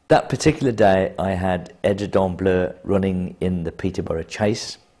 That particular day I had Edredon Bleu running in the Peterborough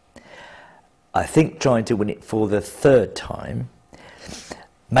Chase, I think trying to win it for the third time.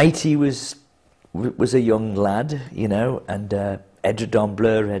 Matey was a young lad, you know, and Edredon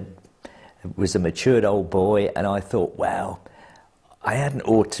Bleu was a matured old boy, and I thought, wow, I hadn't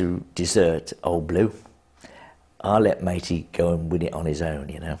ought to desert Old Blue. I'll let Matey go and win it on his own,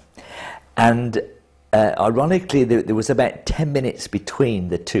 you know. And ironically, there was about 10 minutes between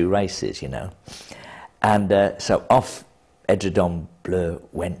the two races, you know. And so off Edredon Bleu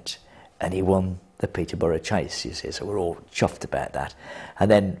went, and he won the Peterborough Chase, you see, so we're all chuffed about that. And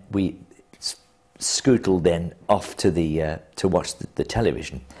then we scootled then off to the to watch the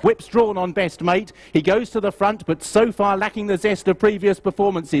television. Whip's drawn on Best Mate. He goes to the front, but so far lacking the zest of previous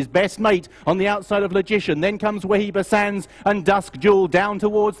performances. Best Mate on the outside of Logician. Then comes Wahiba Sands and Dusk Jewel down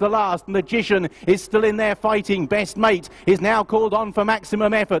towards the last. Logician is still in there fighting. Best Mate is now called on for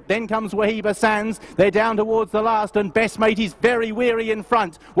maximum effort. Then comes Wahiba Sands. They're down towards the last, and Best Mate is very weary in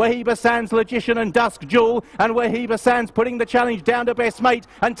front. Wahiba Sands, Logician and Dusk Jewel, and Wahiba Sands putting the challenge down to Best Mate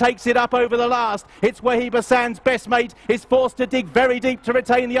and takes it up over the last. It's Wahiba Sands. Best Mate is forced to dig very deep to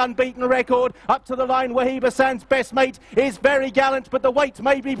retain the unbeaten record. Up to the line, Wahiba Sands. Best Mate is very gallant, but the weight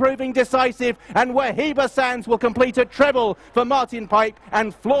may be proving decisive, and Wahiba Sands will complete a treble for Martin Pipe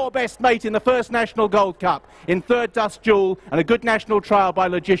and floor Best Mate in the first National Gold Cup. In third, Dusk Jewel, and a good national trial by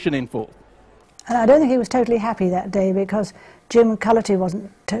Logician in fourth. And I don't think he was totally happy that day, because Jim Cullity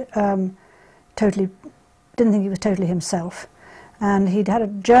wasn't didn't think he was totally himself. And he'd had a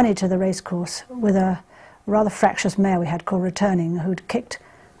journey to the racecourse with a rather fractious mare we had called Returning, who'd kicked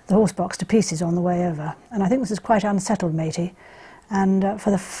the horse box to pieces on the way over. And I think this is quite unsettled Matey. And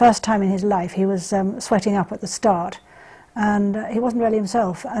for the first time in his life, he was sweating up at the start. And he wasn't really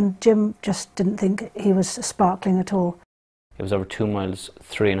himself. And Jim just didn't think he was sparkling at all. It was over 2 miles,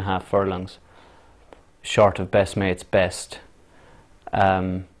 3.5 furlongs, short of Best Mate's best.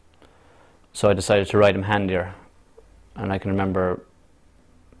 So I decided to ride him handier. And I can remember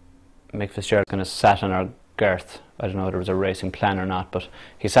Mick Fitzgerald kind of sat on our girth. I don't know whether it was a racing plan or not, but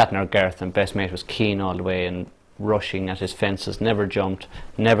he sat in our girth, and Best Mate was keen all the way and rushing at his fences, never jumped,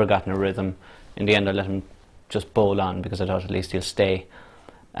 never got in a rhythm. In the end I let him just bowl on, because I thought at least he'll stay.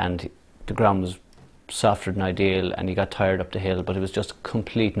 And the ground was softer than ideal, and he got tired up the hill, but it was just a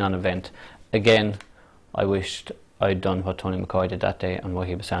complete non-event. Again, I wished I'd done what Tony McCoy did that day on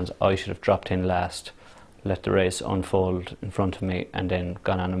Wahiba Sands. I should have dropped in last, let the race unfold in front of me, and then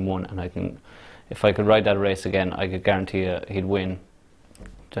gone on and won. And if I could ride that race again, I could guarantee you he'd win.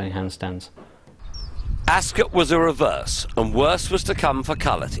 Johnny Handstands. Ascot was a reverse, and worse was to come for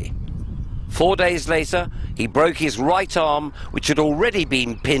Cullity. 4 days later, he broke his right arm, which had already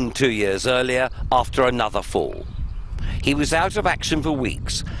been pinned 2 years earlier, after another fall. He was out of action for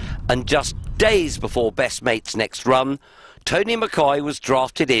weeks, and just days before Best Mate's next run, Tony McCoy was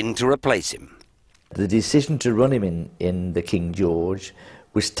drafted in to replace him. The decision to run him in the King George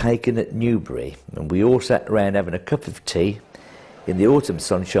was taken at Newbury, and we all sat around having a cup of tea in the autumn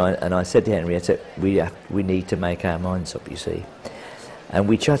sunshine, and I said to Henrietta, we need to make our minds up, you see. And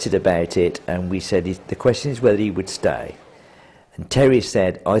we chatted about it, and we said the question is whether he would stay. And Terry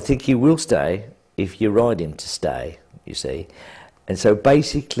said, I think he will stay if you ride him to stay, you see. And so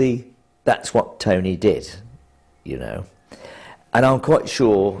basically that's what Tony did, you know. And I'm quite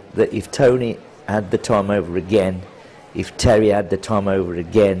sure that if Tony had the time over again, if Terry had the time over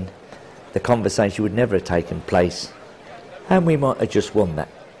again, the conversation would never have taken place, and we might have just won that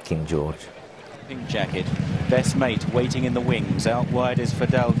King George. Pink jacket, Best Mate waiting in the wings. Out wide is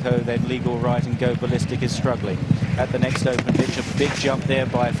Vidalco, then Legal Right and Go Ballistic is struggling. At the next open pitch, a big jump there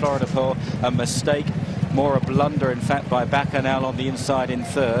by Florida Pearl, a mistake, more a blunder in fact by Bacchanal on the inside in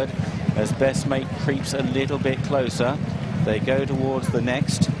third. As Best Mate creeps a little bit closer, they go towards the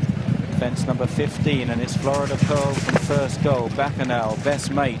next. Fence number 15, and it's Florida Pearl from first goal. Bacchanal, Best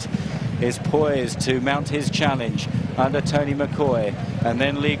Mate, is poised to mount his challenge under Tony McCoy, and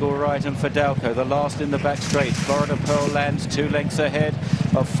then Legal Right and Vidalco, the last in the back straight. Florida Pearl lands 2 lengths ahead,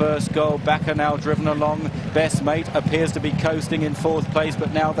 of First Gold. Bacchanal driven along. Best Mate appears to be coasting in 4th place,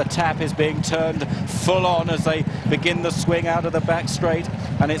 but now the tap is being turned full on as they begin the swing out of the back straight,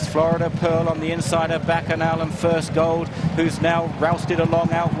 and it's Florida Pearl on the inside of Bacchanal and First Gold, who's now rousted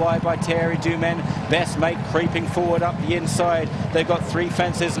along out wide by Thierry Dumaine. Best Mate creeping forward up the inside. They've got 3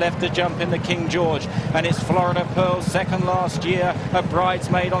 fences left to jump in the King George, and it's Florida Pearl, second last year, a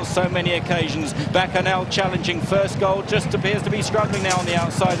bridesmaid on so many occasions. Bacchanal challenging. First Gold just appears to be struggling now on the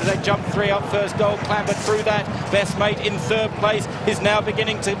outside as they jump 3 up. First Gold clambered through that. Best Mate in 3rd place is now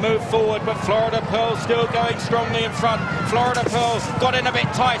beginning to move forward, but Florida Pearl still going strongly in front. Florida Pearl got in a bit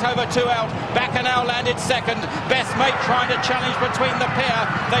tight over 2 out. Bacchanal landed 2nd. Best Mate trying to challenge between the pair.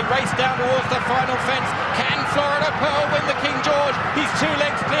 They race down towards the final fence. Can Florida Pearl win the King George? He's 2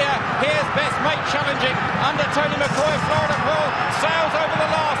 lengths clear. Here's Best Mate challenging under Tony McCoy. Florida Pearl sails over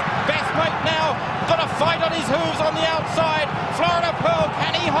the last. Best Mate now got a fight on his hooves on the outside. Florida Pearl,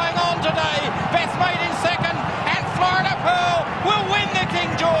 can he hang on today? Best Mate in 2nd, and Florida Pearl will win the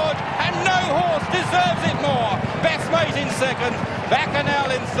King George, and no horse deserves it more. Best Mate in 2nd,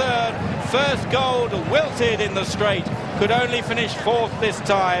 Bacchanal in 3rd. First Gold wilted in the straight, could only finish 4th this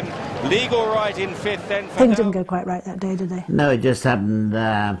time. Legal Right in 5th then. Things didn't go quite right that day, did they? No, it just happened.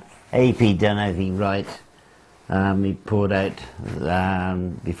 AP done everything right. He pulled out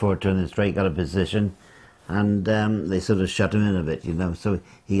before turning straight, got a position, and they sort of shut him in a bit, you know. So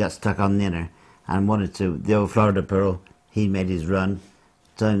he got stuck on the inner and wanted to. The old Florida Pearl, he made his run.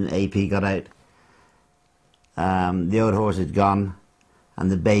 Then AP got out. The old horse had gone,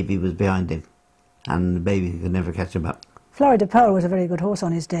 and the baby was behind him, and the baby could never catch him up. Florida Pearl was a very good horse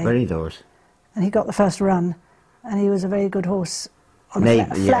on his day. Very good horse. And he got the first run, and he was a very good horse on a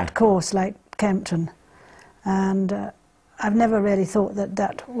flat course like Kempton. And I've never really thought that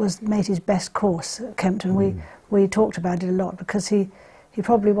that was Matey's best course at Kempton. We talked about it a lot because he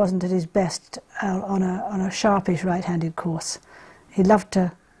probably wasn't at his best on a sharpish right-handed course. He loved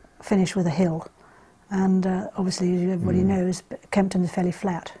to finish with a hill, and obviously, as everybody knows, Kempton's fairly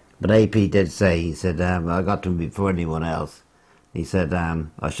flat. But AP did say, he said, I got to him before anyone else. He said,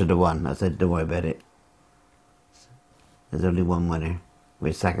 I should have won. I said, don't worry about it. There's only one winner.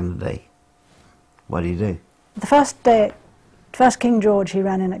 We're 2nd today. What do you do? The first day, first King George he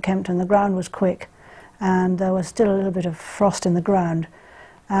ran in at Kempton, the ground was quick, and there was still a little bit of frost in the ground.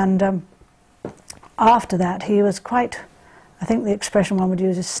 And after that, he was quite, I think the expression one would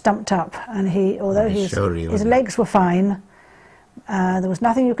use is stumped up. And although his legs were fine, there was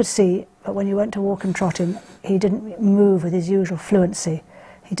nothing you could see, but when you went to walk and trot him, he didn't move with his usual fluency.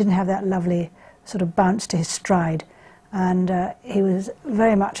 He didn't have that lovely sort of bounce to his stride. And he was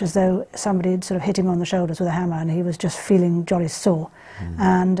very much as though somebody had sort of hit him on the shoulders with a hammer, and he was just feeling jolly sore.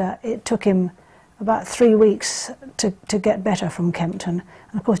 And it took him about 3 weeks to get better from Kempton.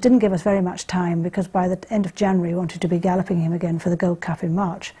 And of course didn't give us very much time, because by the end of January we wanted to be galloping him again for the Gold Cup in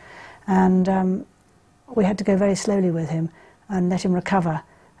March. And we had to go very slowly with him and let him recover.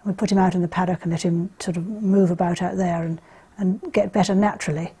 We put him out in the paddock and let him sort of move about out there and get better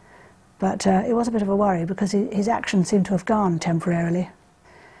naturally. But it was a bit of a worry because his action seemed to have gone temporarily.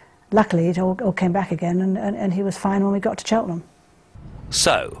 Luckily, it all came back again, and he was fine when we got to Cheltenham.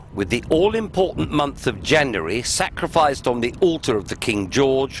 So, with the all-important month of January sacrificed on the altar of the King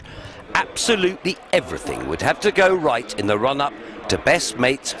George, absolutely everything would have to go right in the run-up to Best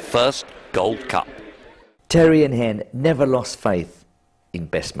Mate's first Gold Cup. Terry and Hen never lost faith in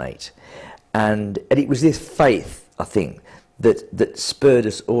Best Mate, and it was this faith, I think, that spurred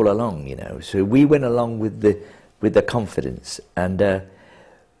us all along, you know. So we went along with the confidence, and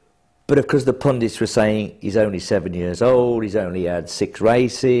but of course the pundits were saying he's only 7 years old, he's only had 6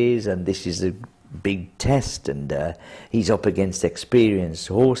 races, and this is a big test, and he's up against experienced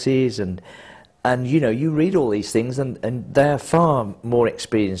horses, and you know, you read all these things, and they are far more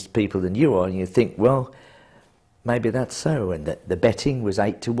experienced people than you are, and you think, well, maybe that's so. And the betting was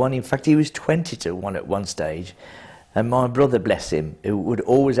 8 to 1. In fact, he was 20 to 1 at one stage. And my brother, bless him, who would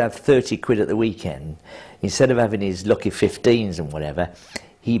always have 30 quid at the weekend, instead of having his lucky 15s and whatever,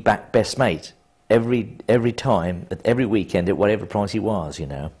 he backed Best Mate every time, every weekend at whatever price he was, you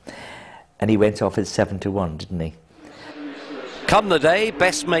know. And he went off at 7 to 1, didn't he? Come the day,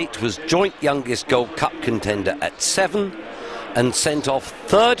 Best Mate was joint youngest Gold Cup contender at 7 and sent off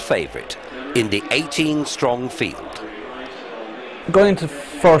 3rd favourite in the 18-strong field. Going into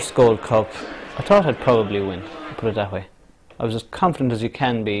first Gold Cup, I thought I'd probably win. Put it that way. I was as confident as you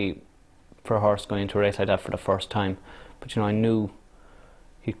can be for a horse going into a race like that for the first time, but you know, I knew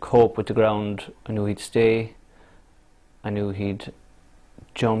he'd cope with the ground, I knew he'd stay, I knew he'd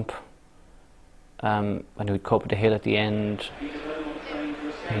jump, I knew he'd cope with the hill at the end.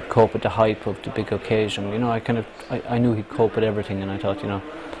 he'd cope with the hype of the big occasion. You know, I knew he'd cope with everything, and I thought, you know,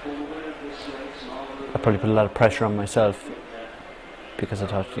 I probably put a lot of pressure on myself because I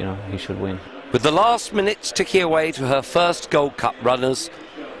thought, you know, he should win. With the last minutes ticking away to her first Gold Cup runners,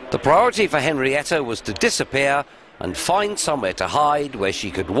 the priority for Henrietta was to disappear and find somewhere to hide where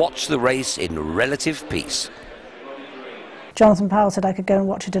she could watch the race in relative peace. Jonathan Powell said I could go and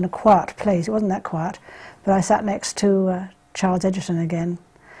watch it in a quiet place. It wasn't that quiet, but I sat next to Charles Egerton again,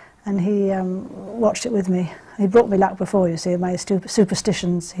 and he watched it with me. He brought me luck before, you see, my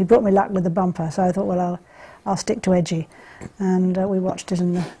superstitions. He brought me luck with the bumper, so I thought, well, I'll stick to Edgy. And we watched it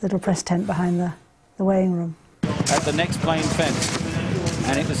in the little press tent behind the weighing room. At the next plain fence,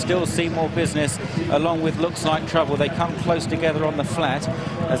 and it was still Seymour Business along with Looks Like Trouble. They come close together on the flat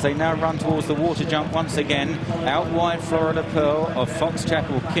as they now run towards the water jump once again. Out wide, Florida Pearl of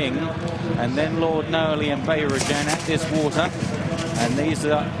Foxchapel King, and then Lord Noerley and Bayrajan at this water. And these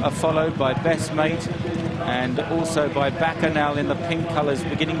are followed by Best Mate and also by Bacchanal in the pink colours,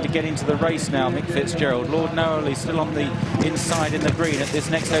 beginning to get into the race now, Mick Fitzgerald. Lord Noerley still on the inside in the green at this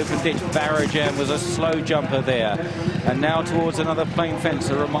next open ditch. Bayrajan was a slow jumper there. And now towards another plain fence,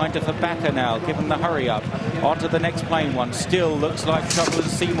 a reminder for Bacchanal, given the hurry up. Onto the next plain one, still Looks Like Trouble and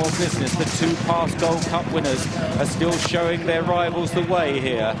Seymour Business. The two past Gold Cup winners are still showing their rivals the way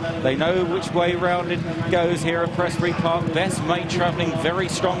here. They know which way round it goes here at Prestbury Park. Best Mate travelling very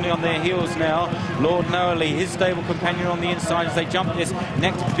strongly on their heels now. Lord Noerley, his stable companion on the inside as they jump this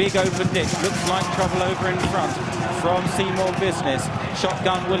next big open ditch. Looks Like Trouble over in front from Seymour Business.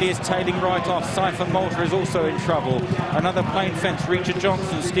 Shotgun Willie is tailing right off. Cypher Malta is also in trouble. Another plain fence. Richard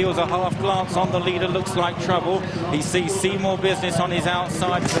Johnson steals a half glance on the leader. Looks Like Trouble. He sees Seymour Business on his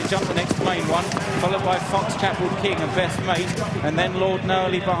outside as they jump the next plain one, followed by Foxchapel King and Best Mate, and then Lord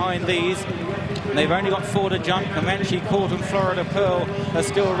Noerley behind these. They've only got 4 to jump. Comanche Court and Florida Pearl are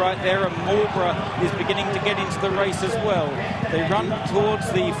still right there, and Marlborough is beginning to get into the race as well. They run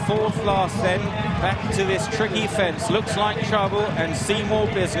towards the 4th last then, back to this tricky fence. Looks Like Trouble and Seymour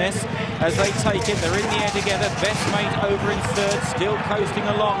Business as they take it. They're in the air together. Best Mate over in 3rd, still coasting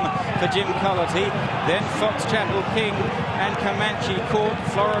along for Jim Cullity. Then Foxchapel King and Comanche Court,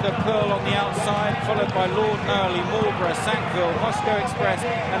 Florida Pearl on the outside, followed by Lord Noerley, Marlborough, Sackville, Moscow Express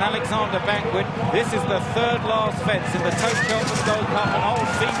and Alexander Banquet. This is the 3rd last fence in the Tote Cheltenham Gold Cup, and old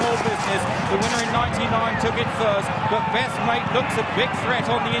Seymour Business, the winner in '99, took it first, but Best Mate looks a big threat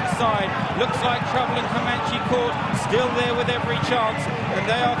on the inside. Looks Like Trouble and Comanche Court still there with every chance, and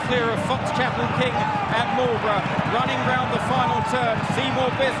they are clear of Foxchapel King and Marlborough. Running round the final turn, Seymour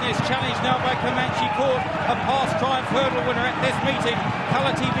Business challenged now by Comanche Court, a past triumph hurdle winner at this meeting.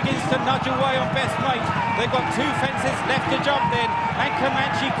 Cullity begins to nudge away on Best Mate. They've got 2 fences left to jump in, and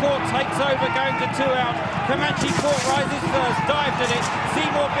Comanche Court takes over, going to 2 out. Comanche Court rises first, dives at it.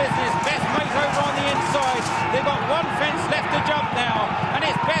 Seymour Business, Best Mate over on the inside. They've got 1 fence left to jump now, and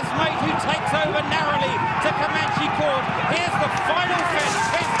it's Best Mate who takes over narrowly to Comanche Court. Here's the final fence.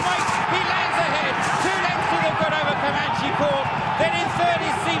 Best Mate, he lands ahead. 2 lengths to the good over Comanche Court. Then in 3rd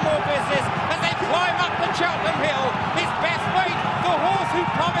is Seymour Business as they climb up the Cheltenham Hill. It's Best Mate, the horse who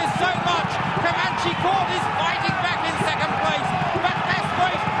promised so much. Comanche Court is fighting back in 2nd place, but Best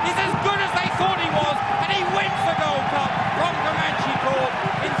Mate is as good as they thought he was, and he wins the Gold Cup from Comanche Court.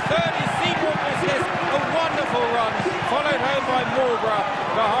 In 3rd is Seymour Business, a wonderful run, followed home by Marlborough.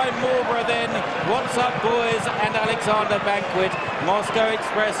 Behind Marlborough then, What's Up Boys and Alexander Banquet. Moscow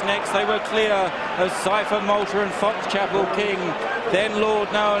Express next. They were clear of Cypher Malta and Foxchapel King. Then Lord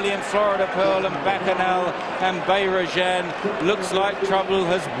Noerley and Florida Pearl and Bacchanal and Bayrajan. Looks Like Trouble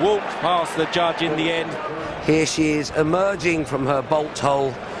has walked past the judge in the end. Here she is emerging from her bolt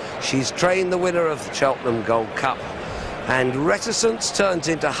hole. She's trained the winner of the Cheltenham Gold Cup, and reticence turns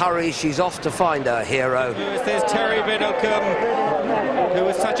into hurry. She's off to find her hero. There's Terry Biddlecombe, who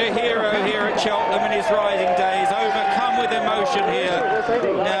was such a hero here at Cheltenham in his riding days, overcome with emotion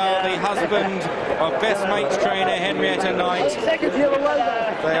here. Now the husband of Best Mate's trainer, Henrietta Knight.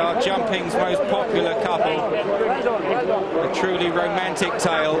 They are jumping's most popular couple. A truly romantic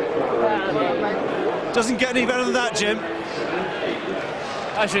tale. Doesn't get any better than that, Jim.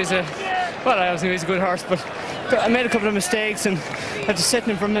 Actually, I always think he's a good horse, but I made a couple of mistakes and had to sit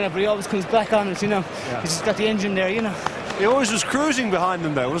in him for a minute, but he always comes back on it, you know. Yeah. He's just got the engine there, you know. He always was cruising behind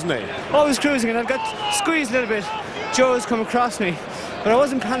them, though, wasn't he? Always cruising, and I got squeezed a little bit. Joe's come across me, but I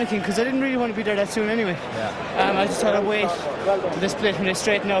wasn't panicking because I didn't really want to be there that soon anyway. Yeah. I just had to wait for the split when they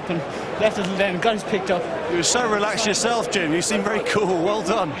straighten up, and left it till then, got us picked up. You were so relaxed yourself, Jim. You seem very cool. Well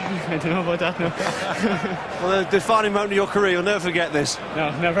done. I don't know about that now. Well, the defining moment of your career, you'll never forget this.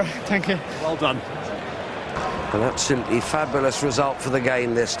 No, never. Thank you. Well done. An absolutely fabulous result for the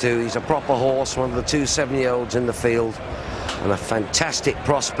game, this too. He's a proper horse, one of the 2 7-year-olds in the field, and a fantastic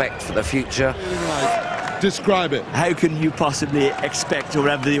prospect for the future. Describe it. How can you possibly expect or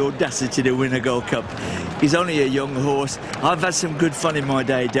have the audacity to win a Gold Cup? He's only a young horse. I've had some good fun in my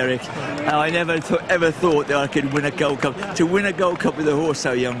day, Derek. And I never ever thought that I could win a Gold Cup. To win a Gold Cup with a horse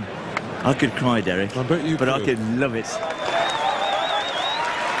so young, I could cry, Derek. I bet you could. But I could love it.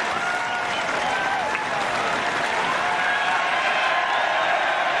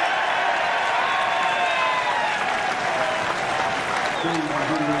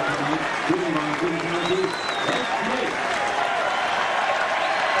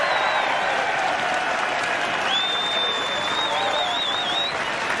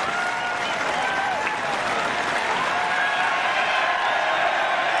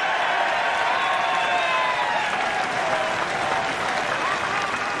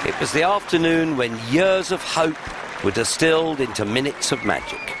 It was the afternoon when years of hope were distilled into minutes of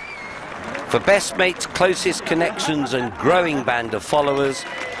magic. For Best Mate's closest connections and growing band of followers,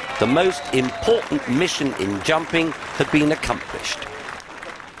 the most important mission in jumping had been accomplished.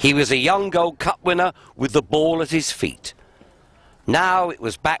 He was a young Gold Cup winner with the ball at his feet. Now it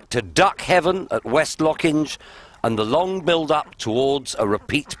was back to duck heaven at West Lockinge and the long build-up towards a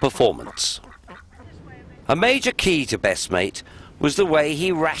repeat performance. A major key to Best Mate was the way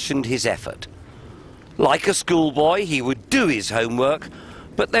he rationed his effort. Like a schoolboy, he would do his homework,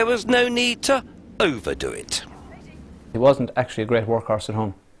 but there was no need to overdo it. He wasn't actually a great workhorse at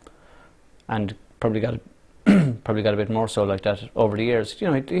home, and probably got a bit more so like that over the years. You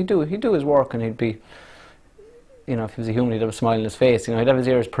know, he'd do his work, and he'd be, you know, if he was a human, he'd have a smile on his face. You know, he'd have his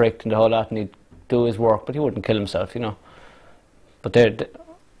ears pricked and the whole lot, and he'd do his work, but he wouldn't kill himself. You know, but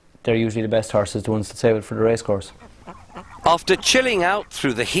they're usually the best horses, the ones that save it for the racecourse. After chilling out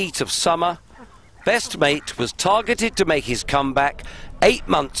through the heat of summer, Best Mate was targeted to make his comeback 8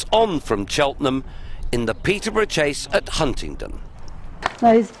 months on from Cheltenham in the Peterborough Chase at Huntingdon.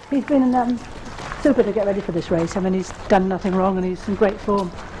 No, he's been super to get ready for this race. I mean, he's done nothing wrong and he's in great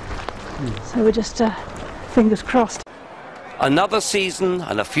form. So we're just fingers crossed. Another season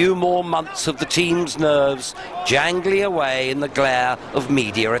and a few more months of the team's nerves jangling away in the glare of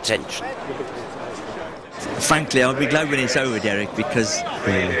media attention. Frankly, I'll be glad when it's over, Derek, because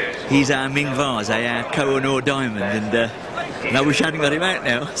he's our Ming Vase, our Koh-i-Noor diamond, and I wish I hadn't got him out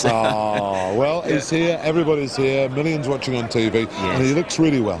now. So. Oh, well, he's here, everybody's here, millions watching on TV, yes. And he looks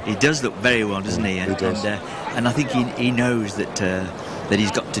really well. He does look very well, doesn't he? He does. And I think he knows that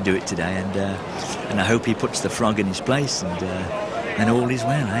he's got to do it today, and I hope he puts the frog in his place, and all is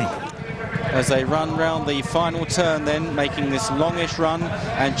well, eh? As they run round the final turn then, making this longish run,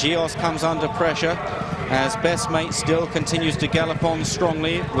 and Gios comes under pressure as Best Mate still continues to gallop on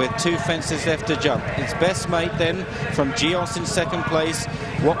strongly with 2 fences left to jump. It's Best Mate then from Gios in second place.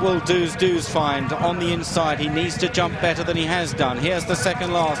 What will Doos find on the inside? He needs to jump better than he has done. Here's the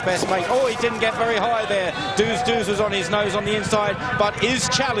second last. Best Mate, oh, he didn't get very high there. Doos was on his nose on the inside, but is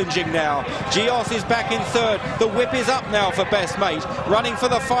challenging now. Gios is back in third. The whip is up now for Best Mate, running for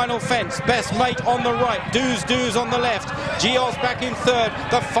the final fence. Best Mate on the right, Doos on the left. Gios back in third.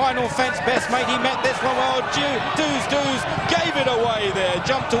 The final fence, Best Mate, he met this one well. Doos gave it away there,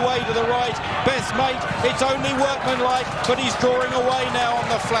 jumped away to the right. Best Mate, it's only workmanlike, but he's drawing away now on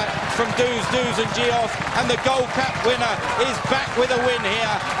the flat from Doos and Gios, and the Gold Cup winner is back with a win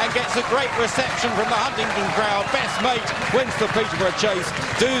here and gets a great reception from the Huntingdon crowd. Best Mate wins the Peterborough Chase.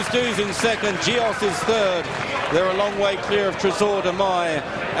 Doos in second, Gios is third. They're a long way clear of Tresor de Mai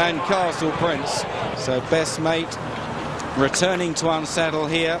and Castle Prince. So Best Mate returning to unsaddle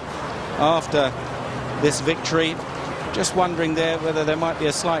here after this victory. Just wondering there whether there might be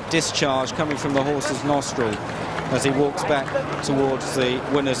a slight discharge coming from the horse's nostril as he walks back towards the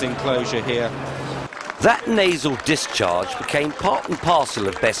winner's enclosure here. That nasal discharge became part and parcel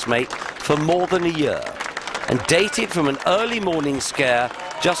of Best Mate for more than a year and dated from an early morning scare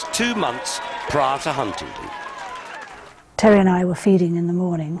just 2 months prior to Huntingdon. Terry and I were feeding in the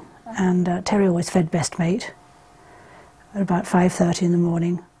morning, and Terry always fed Best Mate at about 5:30 in the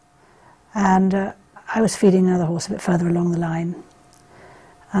morning, and I was feeding another horse a bit further along the line,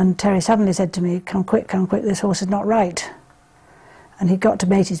 and Terry suddenly said to me, come quick, this horse is not right." And he got to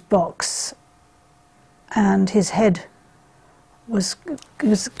Matey's box, and his head was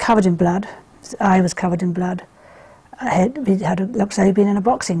covered in blood, his eye was covered in blood. Looks like he'd been in a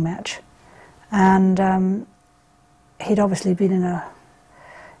boxing match, and he'd obviously been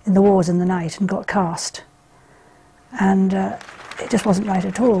in the wars in the night and got cast, and it just wasn't right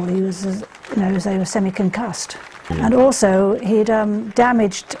at all. He was, you know, they were semi-concussed. And also, he'd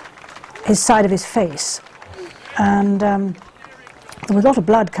damaged his side of his face. and there was a lot of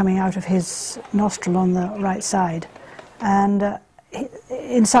blood coming out of his nostril on the right side, and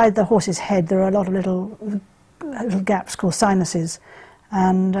inside the horse's head there are a lot of little gaps called sinuses,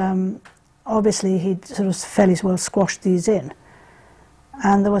 and obviously he'd sort of fairly well squashed these in,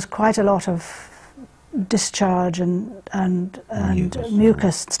 and there was quite a lot of discharge and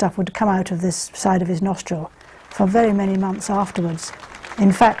mucus and stuff would come out of this side of his nostril for very many months afterwards.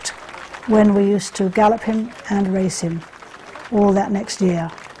 In fact, when we used to gallop him and race him all that next year,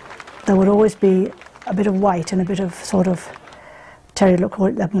 there would always be a bit of white and a bit of sort of, Terry would call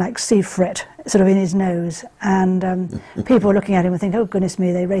it like sea fret, sort of in his nose, and people were looking at him and think, oh goodness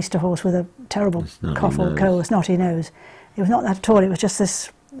me, they raced a horse with a terrible cough or cold, snotty nose. It was not that at all, it was just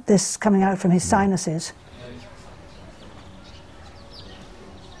this coming out from his sinuses.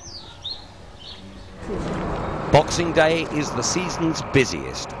 Boxing Day is the season's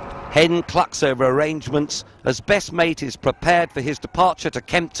busiest. Hen clucks over arrangements as Best Mate is prepared for his departure to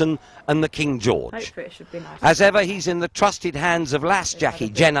Kempton and the King George. Hopefully it should be nice. As ever, he's in the trusted hands of lass Jackie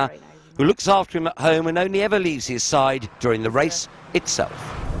Jenner, who looks after him at home and only ever leaves his side during the race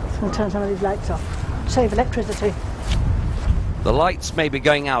itself. We'll turn some of these lights off, save electricity. The lights may be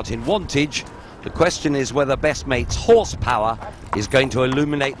going out in Wantage. The question is whether Best Mate's horsepower is going to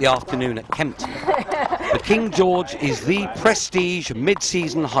illuminate the afternoon at Kempton. The King George is the prestige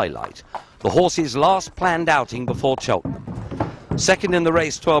mid-season highlight, the horse's last planned outing before Cheltenham. Second in the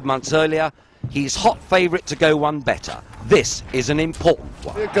race 12 months earlier, he's hot favourite to go one better. This is an important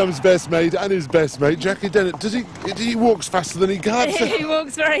one. Here comes Best Mate and his best mate, Jackie Dennett. He walks faster than he can? He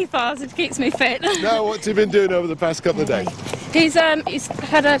walks very fast, it keeps me fit. Now, what's he been doing over the past couple of days? He's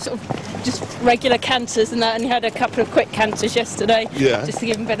had a sort of just regular canters and that, and he had a couple of quick canters yesterday, just to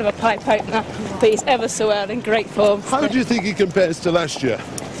give him a bit of a pipe opener, but he's ever so well in great form. How do you think he compares to last year?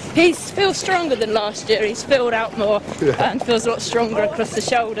 He feels stronger than last year. He's filled out more and feels a lot stronger across the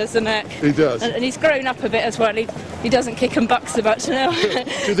shoulders and neck. He does. And he's grown up a bit as well. He doesn't kick and bucks so much now. Do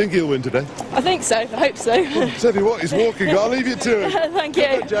you think he'll win today? I think so. I hope so. Well, tell you what, he's walking. I'll leave you to him. Thank you.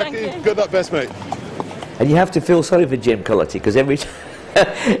 Good luck, Jackie. Thank you. Good luck, Best Mate. And you have to feel sorry for Jim Cullity, because every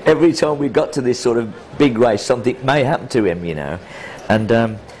time we got to this sort of big race, something may happen to him, you know.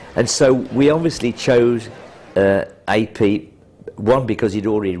 And so we obviously chose AP, one, because he'd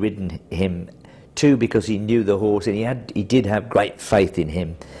already ridden him, two, because he knew the horse, and he did have great faith in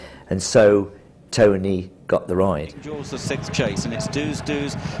him, and so Tony got the ride. George the sixth chase, and it's Doos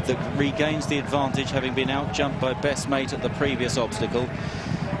Doos that regains the advantage, having been outjumped by Best Mate at the previous obstacle.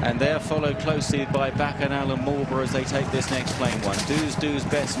 And they're followed closely by Bacchanal and Marlborough as they take this next plain one. Doos Doos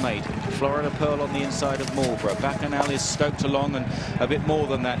Best Mate, Florida Pearl on the inside of Marlborough. Bacchanal is stoked along, and a bit more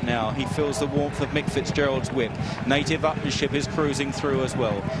than that now. He feels the warmth of Mick Fitzgerald's whip. Native Upmanship is cruising through as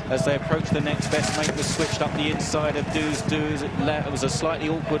well. As they approach the next, Best Mate was switched up the inside of Doos Doos. It was a slightly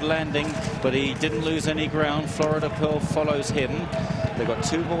awkward landing, but he didn't lose any ground. Florida Pearl follows him. They've got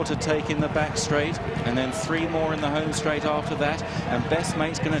two more to take in the back straight, and then three more in the home straight after that. And Best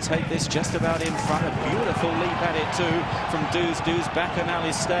Mate's going to take this just about in front. A beautiful leap at it too from Doos Doos. Bacchanal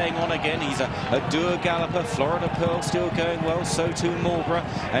is staying on again. He's a doer galloper. Florida Pearl still going well, so too Marlborough.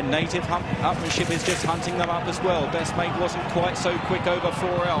 And Native Upmanship is just hunting them up as well. Best Mate wasn't quite so quick over 4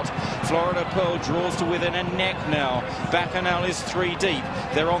 out. Florida Pearl draws to within a neck now. Bacchanal is 3 deep.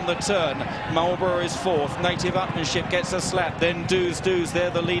 They're on the turn. Marlborough is 4th. Native Upmanship gets a slap. Then Doos Doos, they're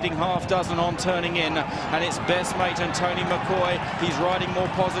the leading half dozen on turning in. And it's Best Mate and Tony McCoy. He's riding more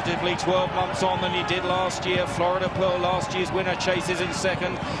positively 12 months on than he did last year. Florida Pearl, last year's winner, chases in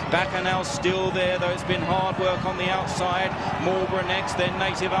second. Bacchanal still there, though it's been hard work on the outside. Marlborough next, then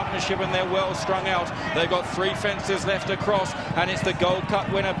Native Upmanship, and they're well strung out. They've got 3 fences left to cross, and it's the Gold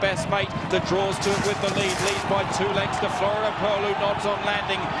Cup winner, Best Mate, that draws to it with the lead. Leads by 2 lengths to Florida Pearl, who nods on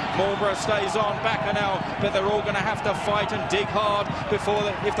landing. Marlborough stays on. Bacchanal, but they're all going to have to fight and dig hard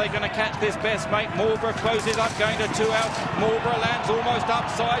if they're going to catch this Best Mate. Marlborough closes up, going to 2 out. Marlborough lands almost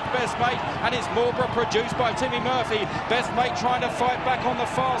upside Best Mate, and it's Marlborough produced by Timmy Murphy. Best Mate trying to fight back on the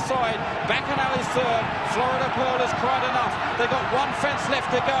far side. Bacchanal is 3rd. Florida Pearl has cried enough. They've got 1 fence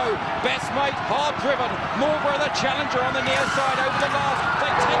left to go. Best Mate hard driven. Marlborough the challenger on the near side over the last.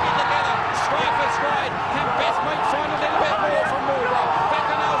 They take it together, stride for stride. Can Best Mate find a little bit more from Marlborough?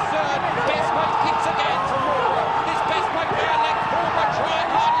 Bacchanal 3rd. Best Mate kicks again from Marlborough. Is Best Mate there next? Marlborough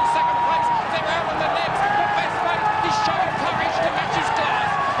trying hard in 2nd place. They're out on the next, but Best Mate is showing courage to match his class.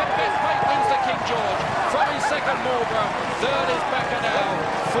 And Best Mate wins the King George. From his 2nd, Marlborough. 3rd is Bacchanal.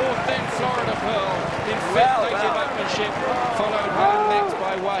 4th then Florida Pearl. In 5th, Native Upmanship. Followed home next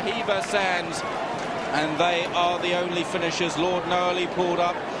by Wahiba Sands. And they are the only finishers. Lord Noailly pulled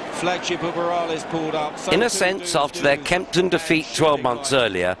up Flagship Uberal is pulled up. So In a sense, after their Kempton defeat 12 months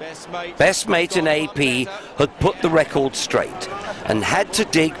earlier, Best Mate and AP had put the record straight and had to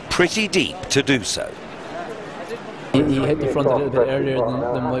dig pretty deep to do so. He hit the front a little bit earlier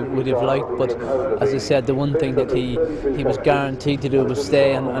than I would have liked, but as I said, the one thing that he was guaranteed to do was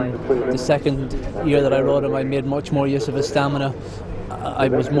stay, and the second year that I rode him, I made much more use of his stamina. I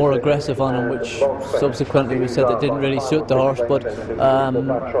was more aggressive on him, which subsequently we said that didn't really suit the horse, but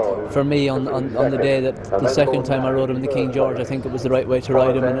for me on the day that the second time I rode him in the King George, I think it was the right way to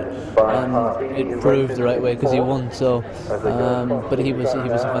ride him, and it proved the right way because he won. So, but he was a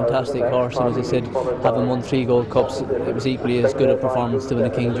fantastic horse, and as I said, having won 3 Gold Cups, it was equally as good a performance to win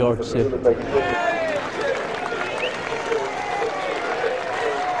the King George too.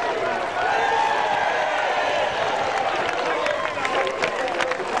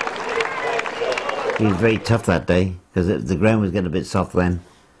 He was very tough that day because the ground was getting a bit soft then,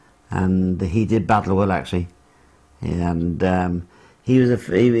 and he did battle well actually. And he's a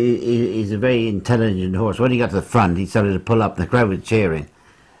very intelligent horse. When he got to the front, he started to pull up, and the crowd was cheering,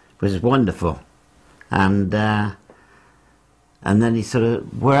 which was wonderful. And then he sort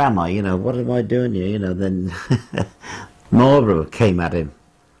of, where am I? You know, what am I doing here? You know, then Marlborough came at him,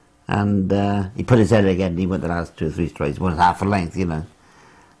 and he put his head again. And he went the last 2 or 3 straights, one half a length, you know.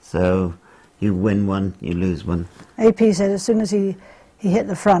 So. You win one, you lose one. AP said as soon as he hit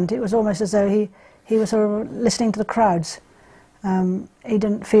the front, it was almost as though he was sort of listening to the crowds. He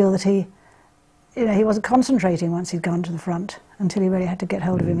didn't feel that he wasn't concentrating once he'd gone to the front until he really had to get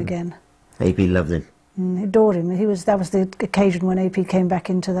hold of him again. AP loved him. He adored him. That was the occasion when AP came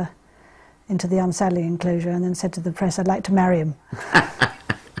back into the unsaddling enclosure and then said to the press, "I'd like to marry him."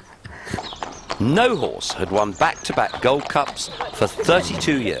 No horse had won back-to-back Gold Cups for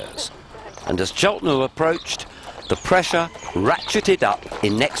 32 years. And as Cheltenham approached, the pressure ratcheted up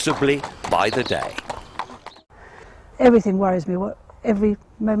inexorably by the day. Everything worries me, every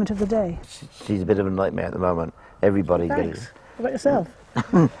moment of the day. She's a bit of a nightmare at the moment. Everybody Thanks. How about yourself?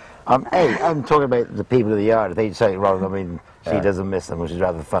 I'm talking about the people of the yard. If they say it wrong, I mean, she doesn't miss them, which is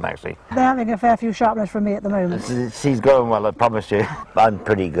rather fun, actually. They're having a fair few sharpness from me at the moment. She's going well, I promise you. I'm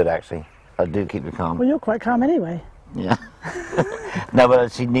pretty good, actually. I do keep her calm. Well, you're quite calm anyway. Yeah. No,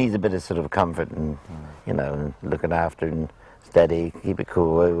 but she needs a bit of sort of comfort and, you know, looking after and steady, keep it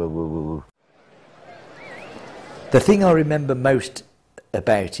cool. The thing I remember most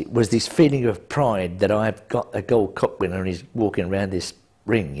about it was this feeling of pride that I've got a Gold Cup winner and he's walking around this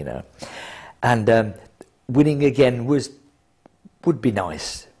ring, you know. And winning again would be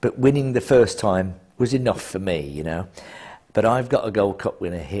nice, but winning the first time was enough for me, you know. But I've got a Gold Cup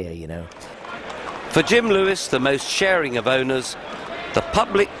winner here, you know. For Jim Lewis, the most sharing of owners, the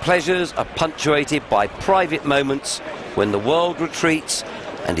public pleasures are punctuated by private moments when the world retreats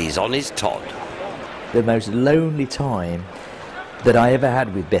and he's on his Todd. The most lonely time that I ever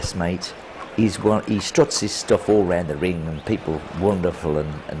had with Best Mate is when he struts his stuff all around the ring and people wonderful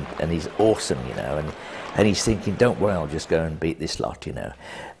and he's awesome, you know, and he's thinking, don't worry, I'll just go and beat this lot, you know.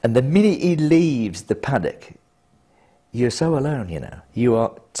 And the minute he leaves the paddock, you're so alone, you know. You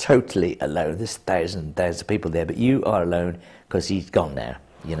are totally alone. There's thousands of people there, but you are alone because he's gone now,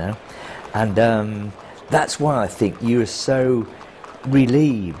 you know. And that's why I think you are so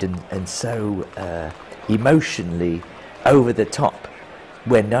relieved and so emotionally over the top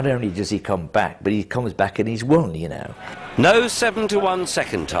when not only does he come back, but he comes back and he's won, you know. No 7-1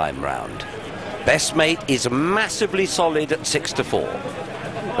 second time round. Best Mate is massively solid at 6-4.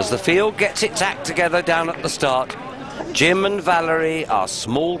 As the field gets its act together down at the start, Jim and Valerie are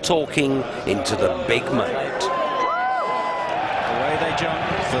small talking into the big moment. Away they jump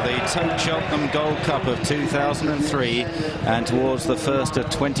for the Tote Cheltenham Gold Cup of 2003 and towards the first of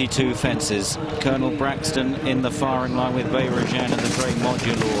 22 fences. Colonel Braxton in the firing line with Bayrajan and the Grey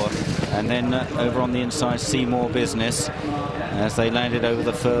Modulor, and then over on the inside Seymour Business. As they landed over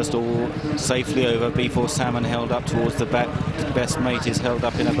the first, all safely over. B4 Salmon held up towards the back. Best Mate is held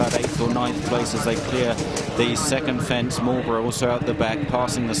up in about 8th or 9th place as they clear the second fence. Marlborough also out the back,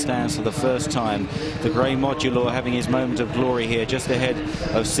 passing the stands for the first time. The Grey Modulor having his moment of glory here, just ahead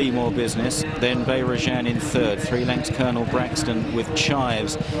of Seymour Business. Then Bayrajan in 3rd. 3 lengths Colonel Braxton with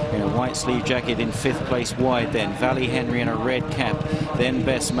Chives in a white sleeve jacket in 5th place wide. Then Valley Henry in a red cap. Then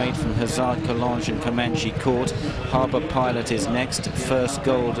Best Mate from Hazard Calange and Comanche Court. Harbour Pilot is next, First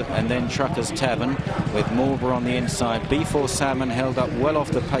Gold, and then Trucker's Tavern with Marlborough on the inside. B4 Salmon held up well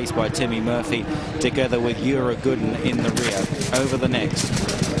off the pace by Timmy Murphy, together with Ura Gooden in the rear. Over the next,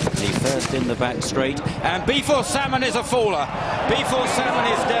 the first in the back straight, and B4 Salmon is a faller. B4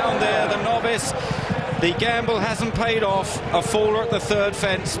 Salmon is down there, the novice. The gamble hasn't paid off. A faller at the third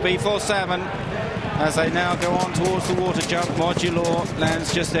fence, B47. As they now go on towards the water jump, Modular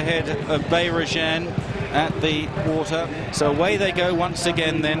lands just ahead of Bayrajan at the water. So away they go once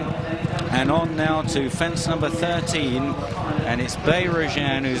again then. And on now to fence number 13, and it's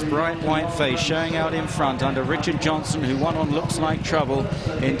Bayrajan, whose bright white face showing out in front under Richard Johnson, who won on Looks Like Trouble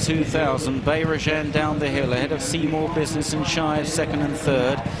in 2000. Bayrajan down the hill ahead of Seymour Business and Chives second and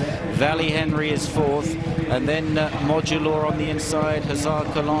third. Valley Henry is fourth, and then Modular on the inside. Hazard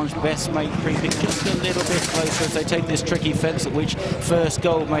Calange, Best Mate creeping just a little bit closer as they take this tricky fence at which First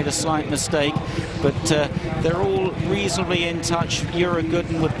Gold made a slight mistake, but they're all reasonably in touch. Ura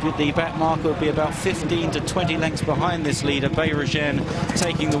Gooden with the back marker would be about 15 to 20 lengths behind this leader. Bayrajan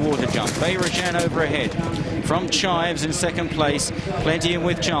taking the water jump. Bayrajan over ahead from Chives in second place, plenty in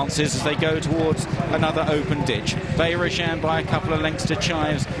with chances as they go towards another open ditch. Bayrajan by a couple of lengths to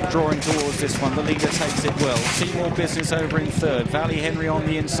Chives, drawing towards this one. The leader takes it well. Seymour Business over in third. Valley Henry on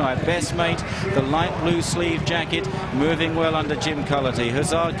the inside. Best Mate, the light blue sleeve jacket, moving well under Jim Cullity.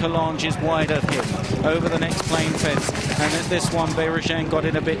 Hazard Calange is wide of him over the next plain fence, and at this one Bayrajan got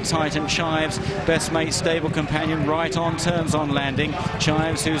in a bit tight, and Chives, Best Mate stable companion, right on terms on landing.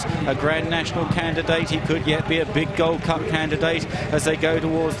 Chives, who's a Grand National candidate, he could yet be a big Gold Cup candidate as they go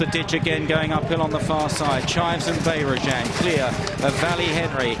towards the ditch again, going uphill on the far side. Chives and Bayrajan clear of Valley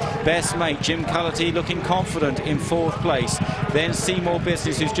Henry. Best Mate, Jim Cullity looking confident in fourth place. Then Seymour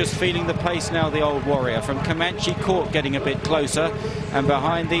Business, who's just feeling the pace now, the old warrior. From Comanche Court getting a bit closer, and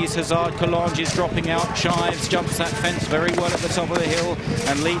behind these Hazard Calange is dropping out. Chives jumps that fence very well at the top of the hill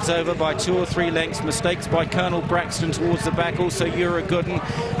and leads over by 2 or 3 lengths. Mistakes by Colonel Braxton towards the back, also Ura Gooden,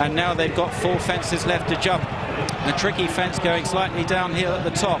 and now they've got 4 fences left to jump. A tricky fence going slightly downhill at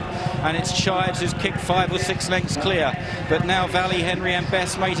the top, and it's Chives who's kicked 5 or 6 lengths clear. But now Valley Henry and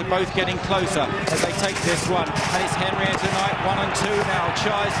Best Mate are both getting closer as they take this one, and it's Henrietta Knight 1 and 2 now.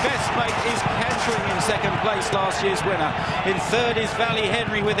 Chives, Best Mate is cantering in second place, last year's winner. In third is Valley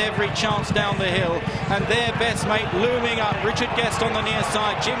Henry with every chance down the hill, and there Best Mate looming up. Richard Guest on the near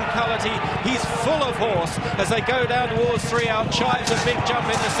side. Jim Cullity, he's full of horse as they go down towards 3 out. Chives a big jump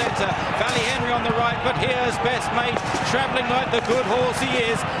in the centre. Valley Henry on the right, but here's Best Mate travelling like the good horse he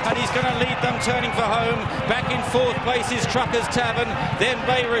is, and he's going to lead them turning for home. Back in fourth place is Trucker's Tavern, then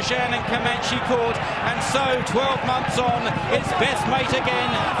Bayrajan and Comanche Court, and so 12 months on, it's Best Mate again.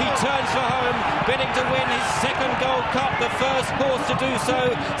 He turns for home, bidding to win his second Gold Cup, the first horse to do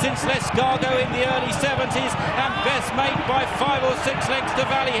so since Lescargo in the early 70s, and Best Mate by 5 or 6 lengths to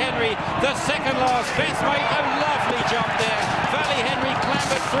Valley Henry. The second last, Best Mate, a lovely jump there. Valley Henry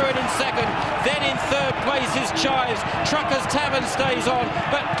clambered through it in second, then in third place is Chives. Trucker's Tavern stays on,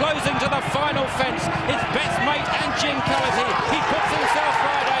 but closing to the final fence, it's Best Mate and Jim Cullity. He puts himself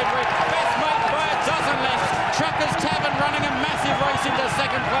right over it. Best Mate by a dozen lengths. Trucker's Tavern running a massive race into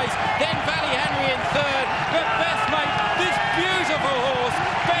second place, then Valley Henry in third. But Best Mate, this beautiful horse,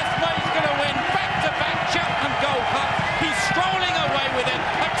 Best Mate's going to win back-to-back Cheltenham Gold Cup. He's strolling away with it.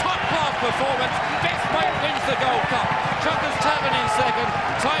 A top-class performance. Best Mate wins the Gold Cup. Trucker's Tavern in second,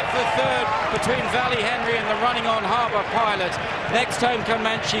 tight for third between Valley Henry and the running on Harbour Pilot. Next home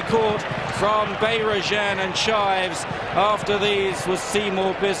Comanche Court from Bayrajan and Chives. After these was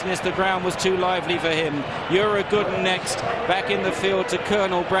Seymour Business. The ground was too lively for him. Ura Gooden next, back in the field to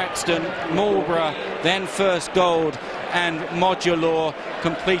Colonel Braxton. Marlborough, then First Gold, and Modular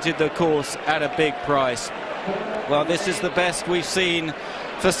completed the course at a big price. Well, this is the best we've seen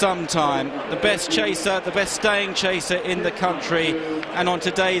for some time. The best chaser, the best staying chaser in the country, and on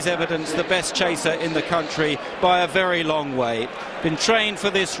today's evidence, the best chaser in the country by a very long way. Been trained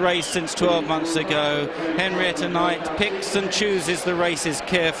for this race since 12 months ago. Henrietta Knight picks and chooses the races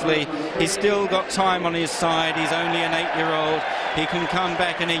carefully. He's still got time on his side. He's only an 8-year-old. He can come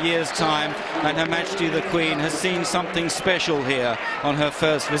back in a year's time, and Her Majesty the Queen has seen something special here on her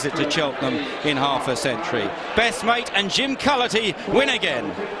first visit to Cheltenham in half a century. Best Mate and Jim Cullity win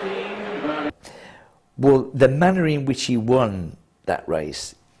again. Well, the manner in which he won that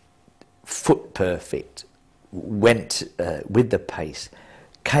race, foot perfect, went with the pace,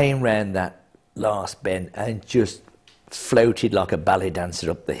 came round that last bend and just floated like a ballet dancer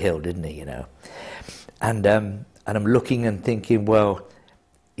up the hill, didn't he, you know? And I'm looking and thinking, well,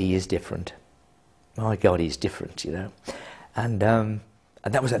 he is different. My God, he's different, you know? And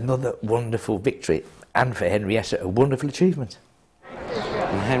that was another wonderful victory, and for Henrietta, a wonderful achievement.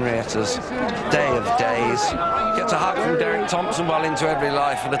 And Henrietta's day of days gets a hug from Derek Thompson. Well into every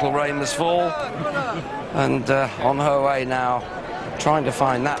life, a little rain must fall. And on her way now, trying to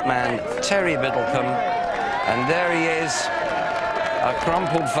find that man, Terry Middlecombe. And there he is, a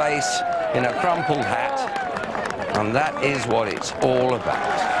crumpled face, in a crumpled hat, and that is what it's all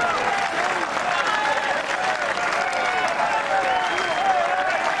about.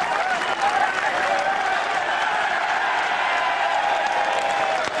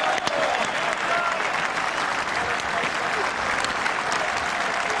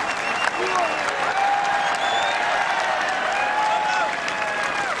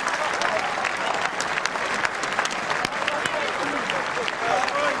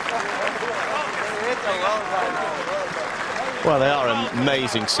 Well, they are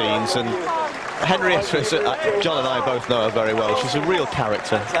amazing scenes, and Henrietta, John and I both know her very well. She's a real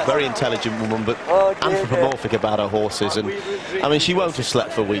character, very intelligent woman, but anthropomorphic about her horses. And I mean, she won't have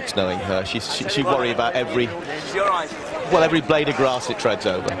slept for weeks knowing her. She'd worry about every blade of grass it treads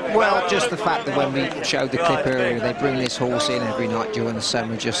over. Well, just the fact that when we showed the clip earlier, they bring this horse in every night during the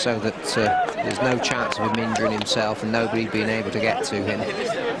summer just so that there's no chance of him injuring himself and nobody being able to get to him.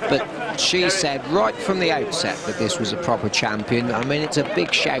 But she said right from the outset that this was a proper champion. I mean, it's a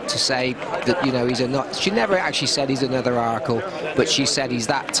big shout to say that, you know, she never actually said he's another Arkle, but she said he's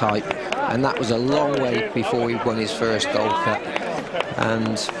that type, and that was a long way before he won his first Gold Cup.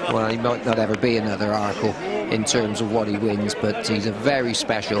 And, well, he might not ever be another Arkle in terms of what he wins, but he's a very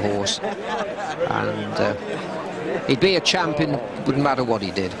special horse, and he'd be a champion, wouldn't matter what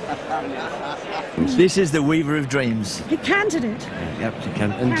he did. This is the Weaver of Dreams. He canted it. Yep, he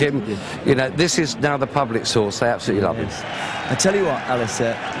can. And Jim, you know, this is now the public source. They absolutely love it. I tell you what,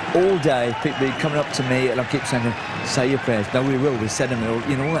 Alistair, all day people are coming up to me and I keep saying, say your prayers. No, we will. We said them all,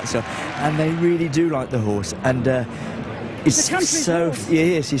 you know, all that stuff. And they really do like the horse. And it's so,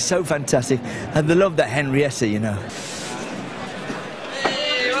 yes, he's so fantastic. And they love that Henrietta, you know.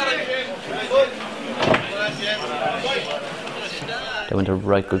 They went a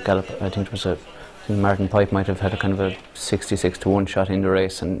right good gallop. I think it was Martin Pipe might have had a kind of a 66-1 shot in the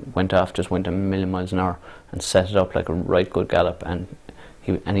race and just went a million miles an hour and set it up like a right good gallop, and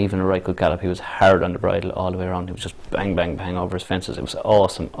even a right good gallop, he was hard on the bridle all the way around. He was just bang, bang, bang over his fences. It was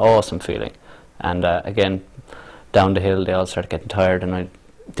awesome, awesome feeling. And again, down the hill, they all started getting tired, and I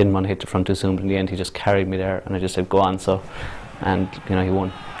didn't want to hit the front too soon, but in the end, he just carried me there, and I just said, go on, so. And, you know, he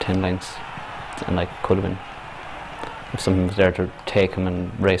won 10 lengths, and like, could have been, if someone was there to take him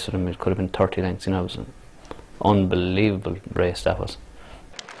and race with him, it could have been 30 lengths, you know. It was an unbelievable race, that was.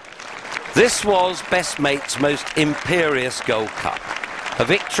 This was Best Mate's most imperious Gold Cup, a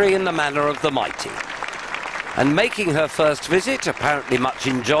victory in the manner of the mighty. And making her first visit, apparently much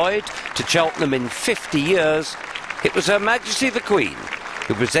enjoyed, to Cheltenham in 50 years, it was Her Majesty the Queen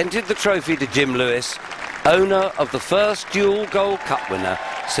who presented the trophy to Jim Lewis, owner of the first dual Gold Cup winner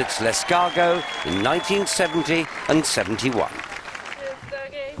since Lescargo in 1970 and 71.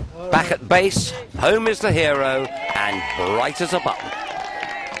 Back at base, home is the hero and bright as a button.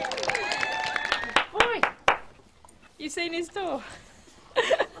 Oi! You seen his door?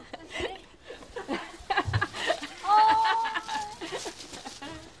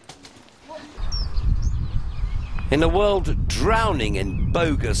 In a world drowning in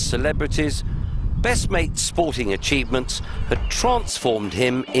bogus celebrities, Best Mate's sporting achievements had transformed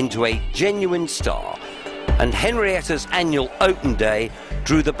him into a genuine star, and Henrietta's annual Open Day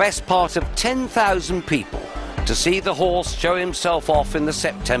drew the best part of 10,000 people to see the horse show himself off in the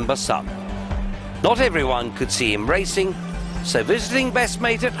September sun. Not everyone could see him racing, so visiting Best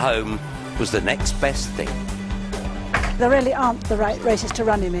Mate at home was the next best thing. There really aren't the right races to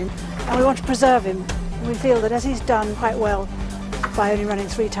run him in, and we want to preserve him. We feel that as he's done quite well by only running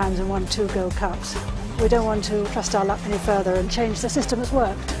 3 times and won 2 Gold Cups, we don't want to trust our luck any further and change the system that's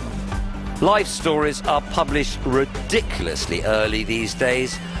worked. Life stories are published ridiculously early these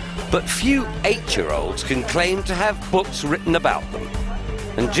days, but few 8-year-olds can claim to have books written about them.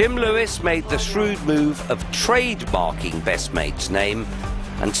 And Jim Lewis made the shrewd move of trademarking Best Mate's name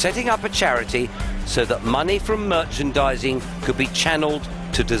and setting up a charity so that money from merchandising could be channeled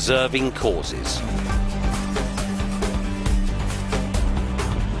to deserving causes.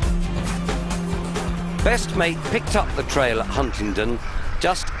 Best Mate picked up the trail at Huntingdon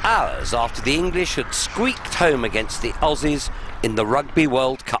just hours after the English had squeaked home against the Aussies in the Rugby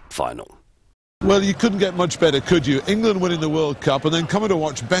World Cup final. Well, you couldn't get much better, could you? England winning the World Cup and then coming to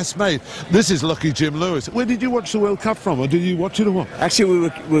watch Best Mate. This is lucky Jim Lewis. Where did you watch the World Cup from, or did you watch it or what?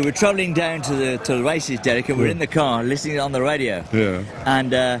 Actually, we were travelling down to the races, Derek, and we were in the car listening on the radio. Yeah.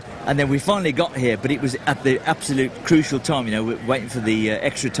 And And then we finally got here, but it was at the absolute crucial time, you know, we're waiting for the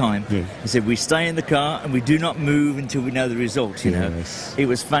extra time. Yeah. He said, we stay in the car and we do not move until we know the result, you know. It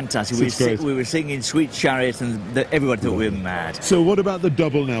was fantastic. We were singing Sweet Chariot, and everybody thought we were mad. So what about the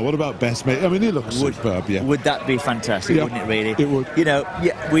double now? What about Best Mate? I mean, he looks superb, yeah. Would that be fantastic, Yeah, wouldn't it, really? it would. You know,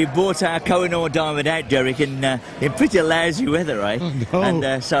 we brought our Kohinoor Diamond out, Derek, in pretty lousy weather, eh? Oh, no.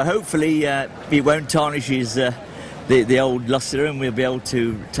 And so hopefully he won't tarnish his... the old lustre, and we'll be able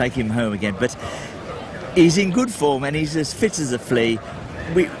to take him home again. But he's in good form and he's as fit as a flea.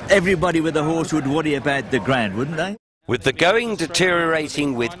 Everybody with a horse would worry about the ground, wouldn't they? With the going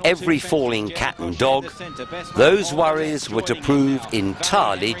deteriorating with every falling cat and dog, those worries were to prove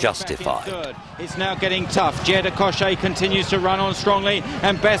entirely justified. It's now getting tough. Gier de Cochet continues to run on strongly,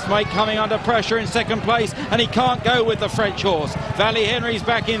 and Best Mate coming under pressure in second place, and he can't go with the French horse. Valley Henry's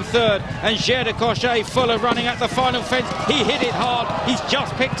back in third, and Gier de Cochet full of running at the final fence. He hit it hard. He's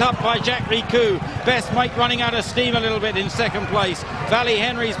just picked up by Jacques Ricou. Best Mate running out of steam a little bit in second place. Valley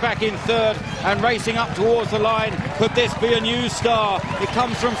Henry's back in third and racing up towards the line. Could this be a new star? It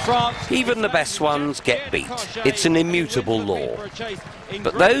comes from France. Even the best ones get beat. It's an immutable law.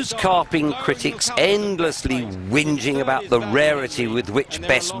 But those carping critics endlessly whinging about the rarity with which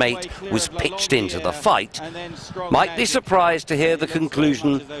Best Mate was pitched into the fight might be surprised to hear the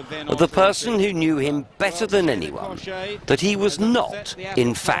conclusion of the person who knew him better than anyone, that he was not,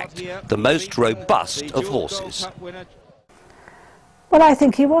 in fact, the most robust of horses. Well, I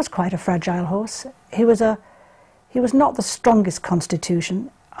think he was quite a fragile horse. He was not the strongest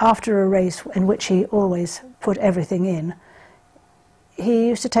constitution. After a race in which he always put everything in, he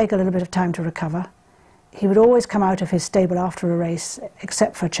used to take a little bit of time to recover. He would always come out of his stable after a race,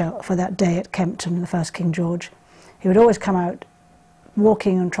 except for that day at Kempton, the first King George. He would always come out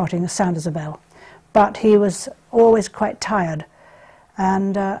walking and trotting as sound as a bell. But he was always quite tired,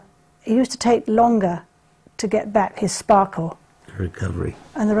 and he used to take longer to get back his sparkle. Recovery.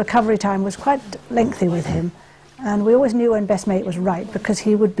 And the recovery time was quite lengthy with him. And we always knew when Best Mate was right, because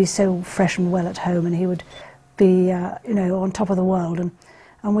he would be so fresh and well at home, and he would be, you know, on top of the world.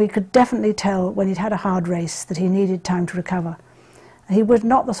 And we could definitely tell when he'd had a hard race that he needed time to recover. He was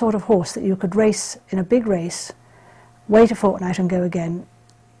not the sort of horse that you could race in a big race, wait a fortnight and go again.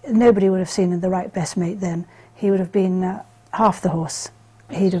 Nobody would have seen the right Best Mate then. He would have been half the horse.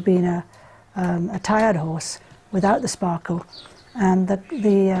 He'd have been a tired horse without the sparkle. And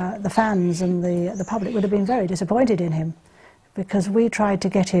the fans and the public would have been very disappointed in him, because we tried to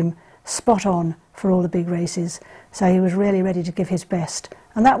get him spot on for all the big races, so he was really ready to give his best.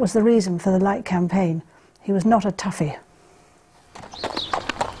 And that was the reason for the light campaign. He was not a toughie.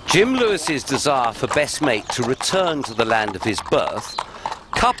 Jim Lewis's desire for Best Mate to return to the land of his birth,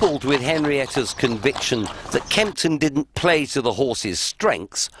 coupled with Henrietta's conviction that Kempton didn't play to the horse's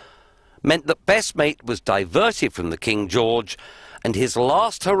strengths, meant that Best Mate was diverted from the King George, and his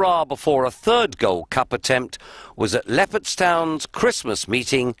last hurrah before a third Gold Cup attempt was at Leopardstown's Christmas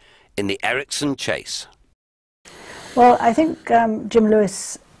meeting in the Ericsson Chase. Well, I think Jim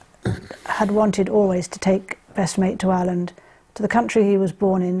Lewis had wanted always to take Best Mate to Ireland, to the country he was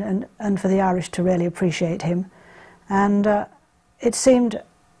born in, and for the Irish to really appreciate him. And it seemed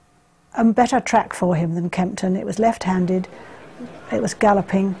a better track for him than Kempton. It was left-handed, it was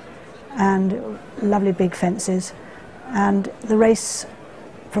galloping, and lovely big fences. And the race,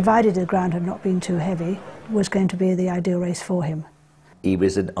 provided the ground had not been too heavy, was going to be the ideal race for him. He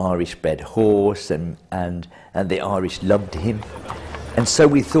was an Irish-bred horse, and the Irish loved him. And so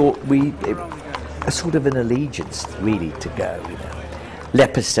we thought a sort of an allegiance, really, to go. You know.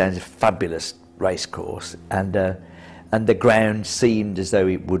 Leopardstown's a fabulous racecourse, and the ground seemed as though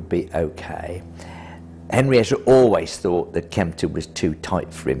it would be okay. Henrietta always thought that Kempton was too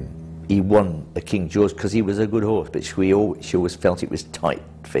tight for him. He won the King George because he was a good horse, but she always felt it was tight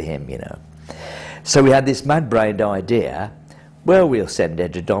for him, you know. So we had this mad-brained idea, well, we'll send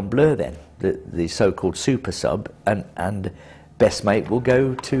Edredon Bleu then, the so-called super sub, and Best Mate will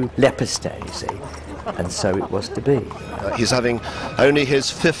go to Leopardstown, you see. And so it was to be. He's having only his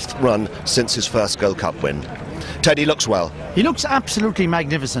 5th run since his first Gold Cup win. Teddy looks well. He looks absolutely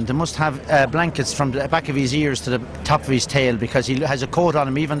magnificent. He must have blankets from the back of his ears to the top of his tail, because he has a coat on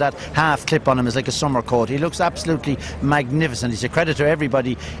him. Even that half clip on him is like a summer coat. He looks absolutely magnificent. He's a credit to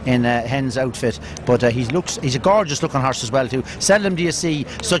everybody in Hen's outfit. But he's a gorgeous looking horse as well too. Seldom do you see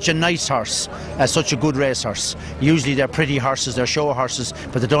such a nice horse, such a good race horse. Usually they're pretty horses, they're show horses,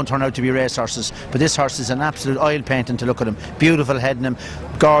 but they don't turn out to be race horses. But this horse is an absolute oil painting to look at him. Beautiful head in him,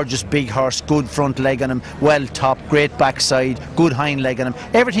 gorgeous big horse, good front leg on him, well top, great backside, good hind leg on him.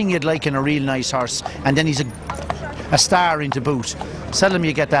 Everything you'd like in a real nice horse. And then he's a star into boot. Seldom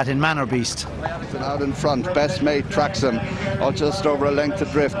you get that in Manor Beast. Out in front, Best Mate tracks him, just over a length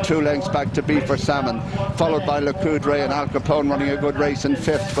adrift, 2 lengths back to Beaver Salmon, followed by Le Coudray and Al Capone running a good race in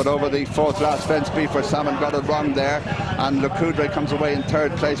 5th, but over the 4th last fence, Beaver Salmon got it wrong there, and Le Coudray comes away in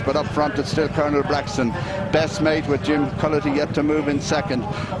 3rd place, but up front it's still Colonel Braxton. Best Mate with Jim Cullity yet to move in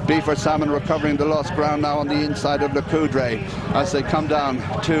 2nd. Beaver Salmon recovering the lost ground now on the inside of Le Coudray as they come down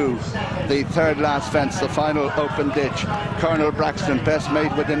to the 3rd last fence, the final open ditch. Colonel Braxton, Best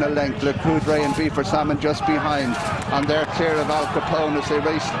Mate within a length, Le Coudray and Beaver Salmon just behind, and they're clear of Al Capone as they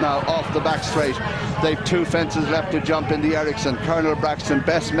race now off the back straight. They've 2 fences left to jump in the Ericsson. Colonel Braxton,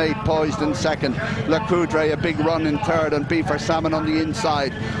 Best Mate poised in 2nd, Le Coudray a big run in 3rd, and Beaver Salmon on the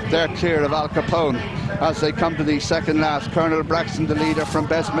inside. They're clear of Al Capone as they come to the 2nd last. Colonel Braxton the leader from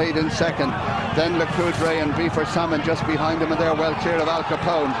Best Mate in 2nd, then Le Coudray and Beaver Salmon just behind him, and they're well clear of Al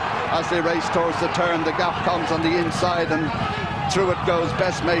Capone as they race towards the turn. The gap comes on the inside, and through it goes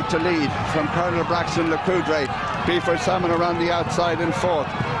Best Mate to lead from Colonel Braxton, Le Coudray. Beaver Salmon around the outside in 4th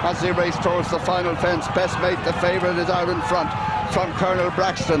as they race towards the final fence. Best Mate, the favourite, is out in front from Colonel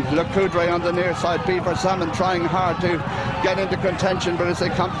Braxton. Le Coudray on the near side. Beaver Salmon trying hard to get into contention, but as they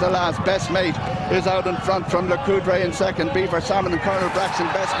come to the last, Best Mate is out in front from Le Coudray in 2nd. Beaver Salmon and Colonel Braxton,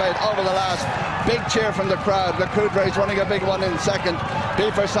 Best Mate over the last. Big cheer from the crowd. Le Coudray's running a big one in 2nd.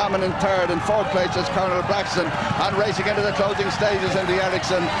 Beaver Salmon in 3rd. In 4th place is Colonel Braxton, and racing into the closing stages in the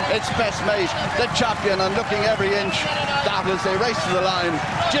Ericsson, it's Best Mate, the champion, and looking every inch that as they race to the line.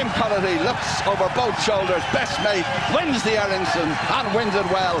 Jim Cullity looks over both shoulders. Best Mate wins the Ericsson and wins it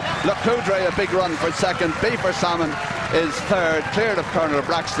well. Le Coudray a big run for 2nd. Beaver Salmon is 3rd, cleared of Colonel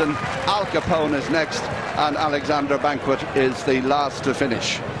Braxton. Al Capone is next, and Alexander Banquet is the last to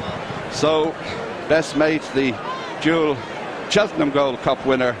finish. So Best Mate, the dual Cheltenham Gold Cup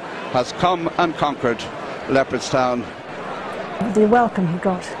winner, has come and conquered Leopardstown. The welcome he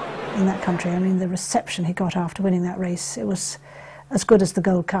got in that country, I mean the reception he got after winning that race, it was as good as the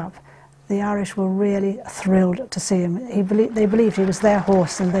Gold Cup. The Irish were really thrilled to see him. They believed he was their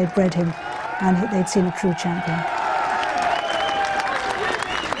horse and they'd bred him, and they'd seen a true champion.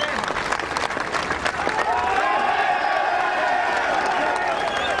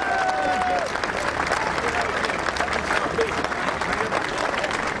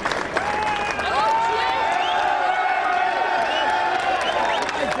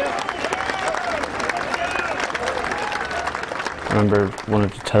 I remember one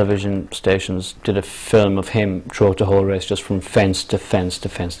of the television stations did a film of him throughout the whole race, just from fence to fence to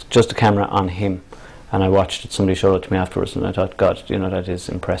fence, just a camera on him. And I watched it, somebody showed it to me afterwards, and I thought, God, you know, that is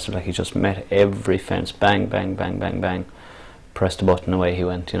impressive. Like, he just met every fence, bang, bang, bang, bang, bang, pressed a button, away he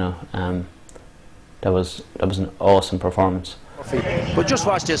went, you know. That was an awesome performance. But just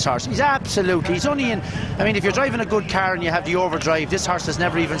watch this horse. He's only in, I mean, if you're driving a good car and you have the overdrive, this horse has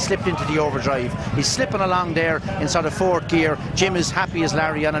never even slipped into the overdrive. He's slipping along there in sort of 4th gear. Jim is happy as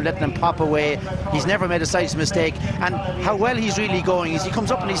Larry on and letting him pop away. He's never made a slight mistake. And how well he's really going is he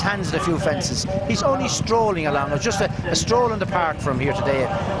comes up in his hands at a few fences. He's only strolling along. It's just a stroll in the park from here today.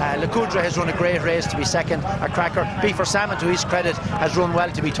 Le Coudray has run a great race to be 2nd, a cracker. Beaver Salmon, to his credit, has run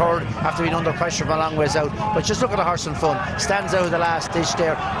well to be 3rd after being under pressure from a long ways out. But just look at the horse in front. Stands out of the last ditch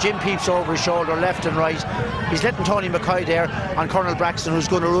there. Jim peeps over his shoulder, left and right. He's letting Tony McCoy there on Colonel Braxton, who's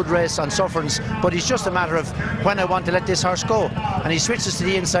going to road race on sufferance, but it's just a matter of when I want to let this horse go. And he switches to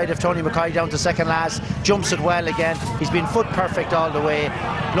the inside of Tony McCoy down to 2nd last, jumps it well again. He's been foot perfect all the way.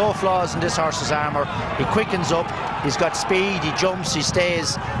 No flaws in this horse's armour. He quickens up, he's got speed, he jumps, he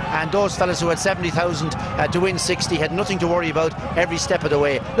stays, and those fellas who had 70,000 to win 60 had nothing to worry about every step of the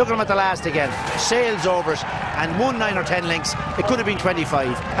way. Look at him at the last again, sails over it, and won 9 or 10 lengths. It could have been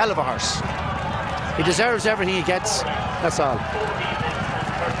 25. Hell of a horse. He deserves everything he gets, that's all.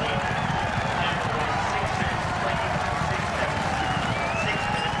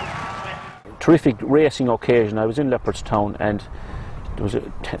 Terrific racing occasion. I was in Leopardstown and there was a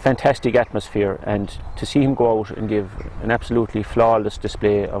fantastic atmosphere, and to see him go out and give an absolutely flawless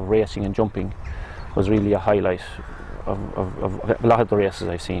display of racing and jumping was really a highlight of a lot of the races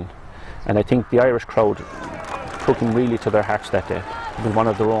I've seen. And I think the Irish crowd took him really to their hearts that day. He was one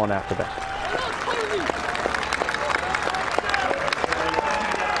of their own after that.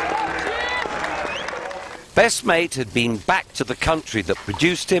 Best Mate had been back to the country that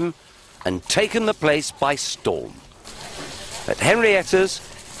produced him and taken the place by storm. At Henrietta's,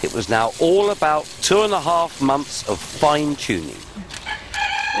 it was now all about 2.5 months of fine-tuning.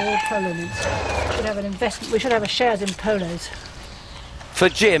 All polo meets. We should have an investment. We should have a shares in polos. For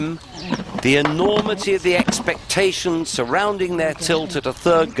Jim, the enormity of the expectations surrounding their tilt at a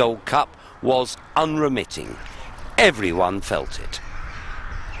 3rd Gold Cup was unremitting. Everyone felt it.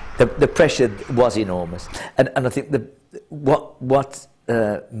 The pressure was enormous, and I think what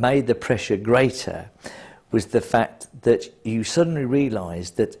made the pressure greater was the fact that you suddenly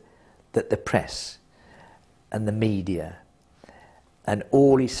realised that the press and the media and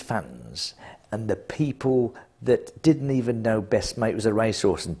all his fans and the people that didn't even know Best Mate was a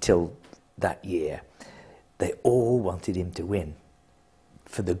racehorse until that year, they all wanted him to win.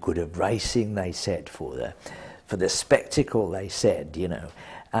 For the good of racing, they said, for the spectacle, they said, you know.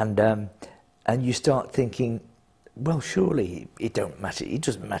 And you start thinking, well, surely it don't matter. It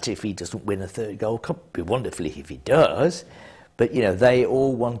doesn't matter if he doesn't win a third Gold Cup. It'd be wonderful if he does. But, you know, they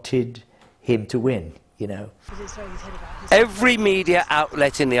all wanted him to win, you know. Every media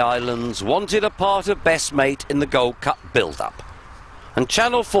outlet in the islands wanted a part of Best Mate in the Gold Cup build-up. And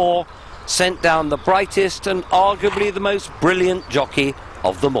Channel 4 sent down the brightest and arguably the most brilliant jockey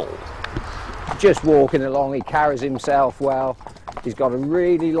of them all. Just walking along, he carries himself well. He's got a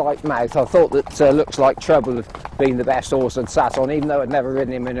really light mouth. I thought that Looks Like Trouble of being the best horse I'd sat on, even though I'd never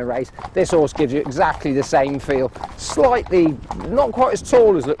ridden him in a race. This horse gives you exactly the same feel. Slightly, not quite as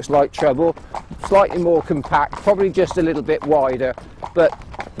tall as Looks Like Trouble, slightly more compact, probably just a little bit wider, but,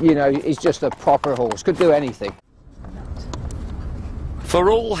 you know, he's just a proper horse, could do anything.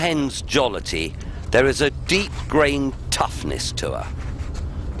 For all Hen's jollity, there is a deep-grained toughness to her.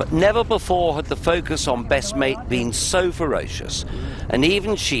 But never before had the focus on Best Mate been so ferocious, and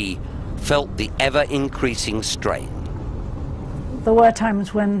even she felt the ever-increasing strain. There were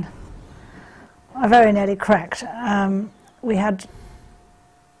times when I very nearly cracked. We had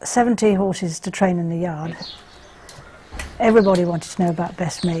 70 horses to train in the yard. Everybody wanted to know about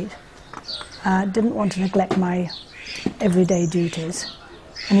Best Mate. Didn't want to neglect my everyday duties,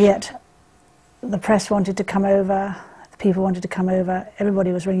 and yet the press wanted to come over. People wanted to come over,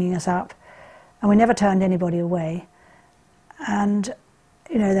 everybody was ringing us up, and we never turned anybody away. And,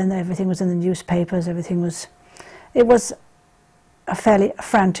 you know, then everything was in the newspapers, it was a fairly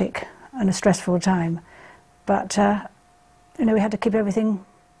frantic and a stressful time. But, you know, we had to keep everything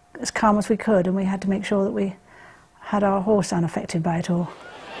as calm as we could, and we had to make sure that we had our horse unaffected by it all.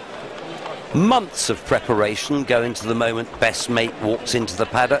 Months of preparation go into the moment Best Mate walks into the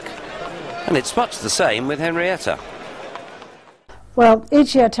paddock, and it's much the same with Henrietta. Well,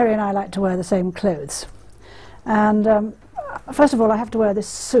 each year Terry and I like to wear the same clothes. And first of all, I have to wear this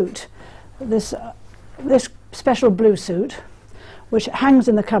suit, this special blue suit, which hangs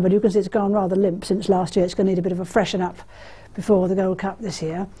in the cupboard. You can see it's gone rather limp since last year. It's going to need a bit of a freshen up before the Gold Cup this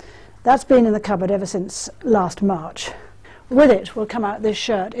year. That's been in the cupboard ever since last March. With it will come out this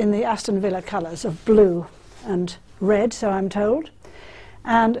shirt in the Aston Villa colours of blue and red, so I'm told.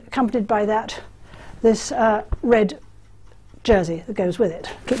 And accompanied by that, this red jersey that goes with it,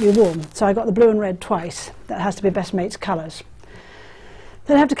 keep you warm. So I got the blue and red twice. That has to be Best Mate's colours.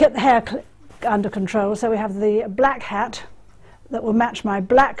 Then I have to keep the hair under control, so we have the black hat that will match my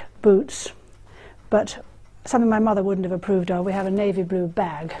black boots, but something my mother wouldn't have approved of. We have a navy blue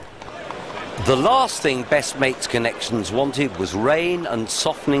bag. The last thing Best Mate's connections wanted was rain and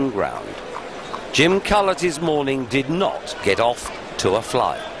softening ground. Jim Cullerty's morning did not get off to a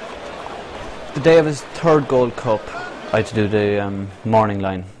flyer. The day of his third Gold Cup, I had to do the morning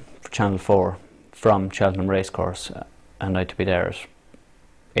line for Channel 4 from Cheltenham Racecourse, and I had to be there at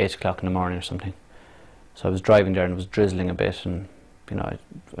 8 o'clock in the morning or something. So I was driving there and it was drizzling a bit, and you know,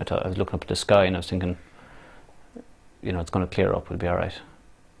 I was looking up at the sky and I was thinking, you know, it's going to clear up, we'll be alright.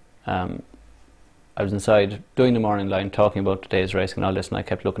 I was inside doing the morning line, talking about today's racing and all this, and I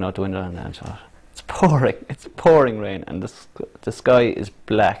kept looking out the window and I thought, it's pouring rain, and the sky is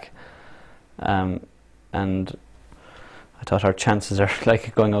black. And I thought our chances are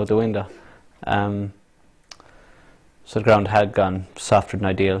like going out the window. So the ground had gone softer than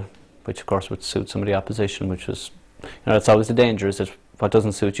ideal, which of course would suit some of the opposition, which was, you know, that's always the danger, is that what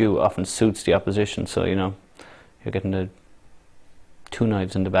doesn't suit you often suits the opposition. So, you know, you're getting the two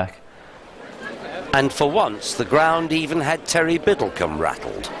knives in the back. And for once, the ground even had Terry Biddlecombe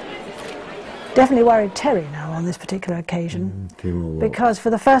rattled. Definitely worried Terry now on this particular occasion, because for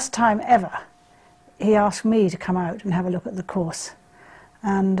the first time ever, he asked me to come out and have a look at the course,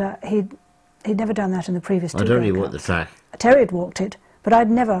 and he'd never done that in the previous two Gold Cups. I'd only walked the track. Terry had walked it, but I'd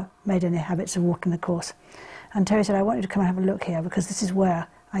never made any habits of walking the course. And Terry said, I want you to come and have a look here, because this is where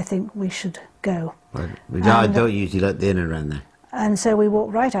I think we should go. I don't usually like the in and around there. And so we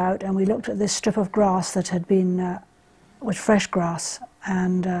walked right out and we looked at this strip of grass that had been, was fresh grass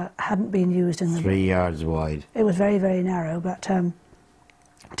and hadn't been used in the... 3 yards wide. It was very, very narrow, but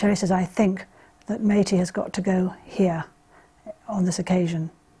Terry says, I think that Matey has got to go here on this occasion.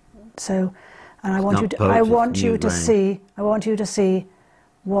 So, and I want you to see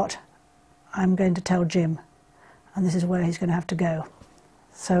what I'm going to tell Jim, and this is where he's going to have to go.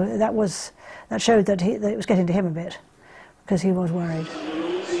 So that showed that it was getting to him a bit, because he was worried.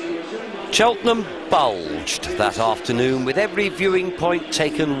 Cheltenham bulged that afternoon, with every viewing point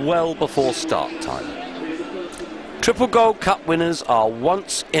taken well before start time. Triple Gold Cup winners are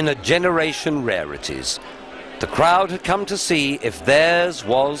once-in-a-generation rarities. The crowd had come to see if theirs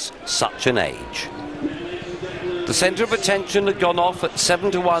was such an age. The centre of attention had gone off at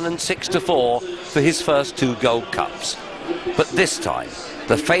 7-1 and 6-4 for his first 2 Gold Cups. But this time,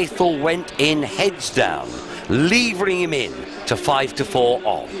 the faithful went in heads down, levering him in to 5-4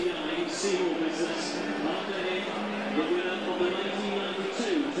 on.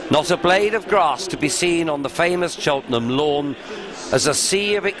 Not a blade of grass to be seen on the famous Cheltenham lawn, as a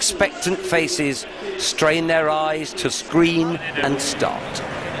sea of expectant faces strain their eyes to screen and start.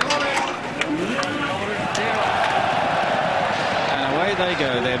 They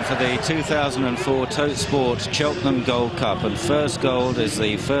go then for the 2004 Tote Sport Cheltenham Gold Cup, and First Gold is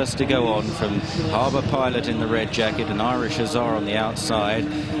the first to go on from Harbour Pilot in the red jacket and Irish Hussar on the outside.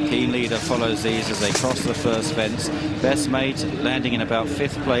 Keen Leader follows these as they cross the first fence. Best Mate landing in about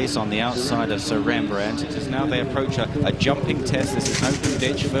 5th place on the outside of Sir Rembrandt. As now they approach a jumping test. This is an open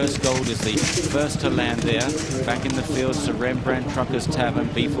ditch. First Gold is the first to land there. Back in the field, Sir Rembrandt, Truckers Tavern,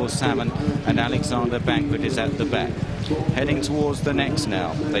 B4 Salmon and Alexander Banquet is at the back. Heading towards the next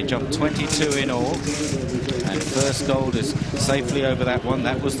now. They jump 22 in all, and First Gold is safely over that one.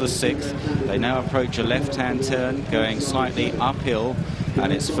 That was the 6th. They now approach a left-hand turn going slightly uphill,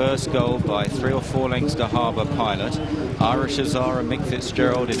 and it's First Gold by 3 or 4 lengths to Harbour Pilot. Irish Hussar and Mick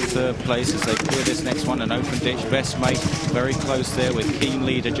Fitzgerald in 3rd place as they clear this next one. An open ditch. Best Mate very close there with Keen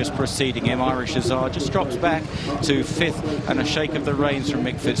Leader just preceding him. Irish Hussar just drops back to 5th, and a shake of the reins from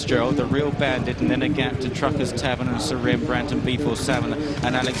Mick Fitzgerald. The Real Bandit, and then a gap to Truckers Tavern and Sir Rembrandt and B4 Salmon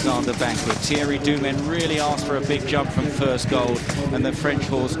and Alexander Banquet. Thierry Dumen really asked for a big jump from First Gold, and the French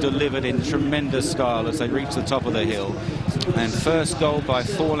horse delivered in tremendous style as they reach the top of the hill. And First Gold by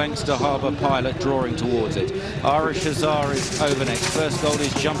 4 lengths to Harbour Pilot, drawing towards it. Irish Hussar is over next. First Gold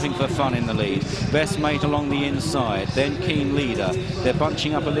is jumping for fun in the lead. Best Mate along the inside, then Keen Leader. They're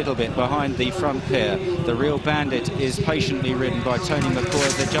bunching up a little bit behind the front pair. The Real Bandit is patiently ridden by Tony McCoy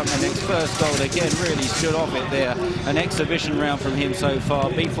as they jump the next. First Gold again really stood off it there. An exhibition round from him so far.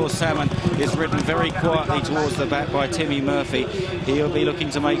 B4 Salmon is ridden very quietly towards the back by Timmy Murphy. He'll be looking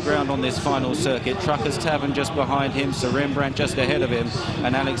to make ground on this final circuit. Truckers Tavern just behind him, Sir Rembrandt just ahead of him,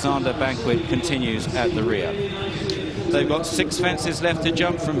 and Alexander Banquet continues at the rear. They've got 6 fences left to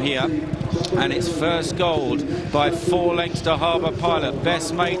jump from here, and it's First Gold by 4 lengths to Harbour Pilot.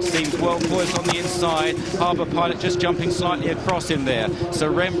 Best Mate seems well poised on the inside. Harbour Pilot just jumping slightly across him there.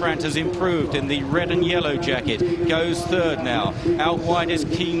 So Rembrandt has improved in the red and yellow jacket. Goes 3rd now. Out wide is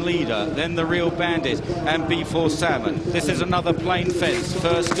Keen Leader, then the Real Bandit and B4 Salmon. This is another plain fence.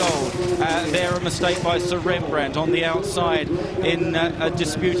 First Gold. There a mistake by Sir Rembrandt on the outside in a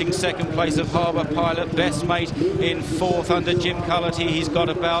disputing 2nd place of Harbour Pilot. Best Mate in 4th under Jim Cullity. He's got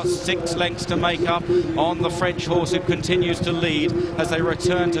about 6 lengths to make up on the French horse, who continues to lead as they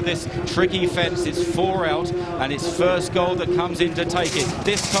return to this tricky fence. It's 4 out, and it's First Gold that comes in to take it.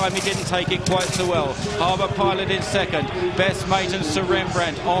 This time he didn't take it quite so well. Harbour Pilot in 2nd. Best Mate and Sir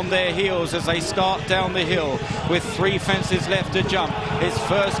Rembrandt on their heels as they start down the hill with 3 fences left to jump. It's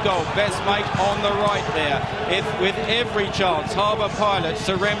First Gold. Best Mate on the right there. With every chance. Harbour Pilot,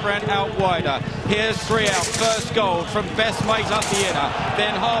 Sir Rembrandt out wider. Here's 3 out. First Gold from Best Mate up the inner.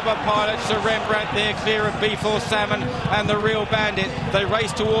 Then Harbour Pilot, Sir Rembrandt there clear of B4 Salmon and the Real Bandit. They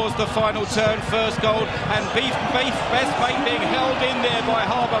race towards the final turn. First Gold and Best Mate being held in there by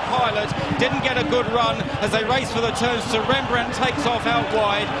Harbour Pilot. Didn't get a good run as they race for the turn. Sir Rembrandt takes off out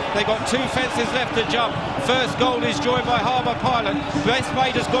wide. They've got 2 fences left to jump. First Gold is joined by Harbour Pilot. Best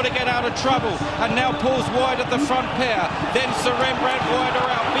Mate has got to get out of trouble and now pulls wide at the front pair. Then Sir Rembrandt wider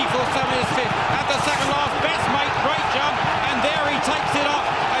out. B4 Salmon is 5th. At the second last, Best Mate, great jump, and there he takes it up.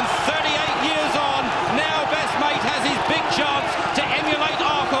 And 38 years on, now Best Mate has his big chance to emulate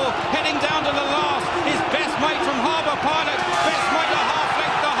Arkle. Heading down to the last is Best Mate from Harbour Pilot. Best Mate a half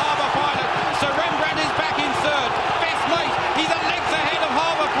length to Harbour Pilot. Sir Rembrandt is back in 3rd. Best Mate, he's a length ahead of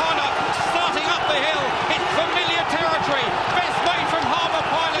Harbour Pilot. Starting up the hill, it's familiar territory. Best Mate from Harbour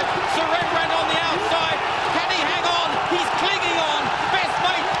Pilot. Sir Rembrandt on the outside. Can he hang on? He's clinging on. Best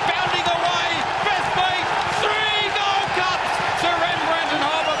Mate bounding away. Best Mate, 3 Gold Cups. Sir Rembrandt and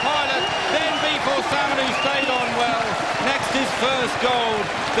Harbour Pilot. Then B4 Salmon, who stayed on well. Next is First Gold.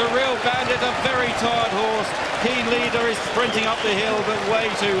 The Real Bandit, a very tired horse. Keen Leader is sprinting up the hill, but way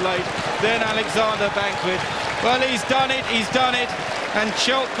too late. Then Alexander Banquet. Well, he's done it. He's done it. And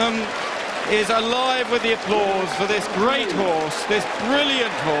Cheltenham is alive with the applause for this great horse, this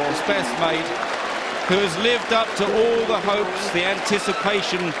brilliant horse, Best Mate, who has lived up to all the hopes, the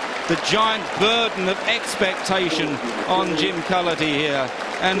anticipation, the giant burden of expectation on Jim Cullity here,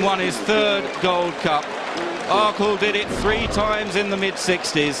 and won his 3rd Gold Cup. Arkle did it 3 times in the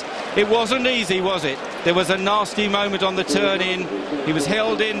mid-60s. It wasn't easy, was it? There was a nasty moment on the turn-in. He was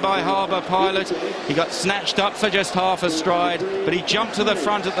held in by Harbour Pilot. He got snatched up for just half a stride, but he jumped to the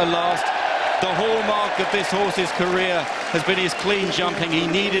front at the last. The hallmark of this horse's career has been his clean jumping. He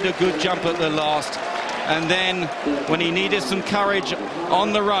needed a good jump at the last. And then, when he needed some courage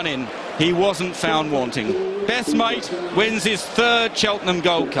on the run-in, he wasn't found wanting. Best Mate wins his 3rd Cheltenham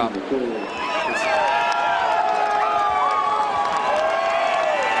Gold Cup.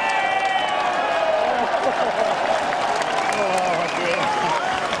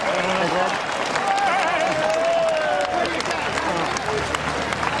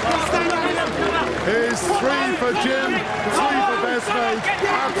 Here's 3 for Jim, 3 for Best Mate.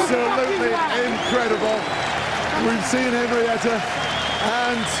 Absolutely incredible. We've seen Henrietta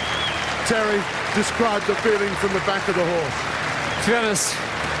and Terry describe the feeling from the back of the horse. To be honest,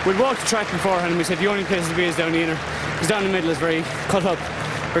 we'd walked the track beforehand and we said the only place to be is down the inner, because down the middle is very cut up.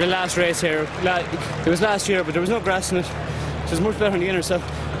 For the last race here, it was last year, but there was no grass in it, so it was much better on the inner, so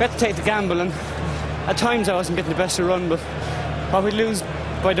we had to take the gamble, and at times I wasn't getting the best of run, but what we'd lose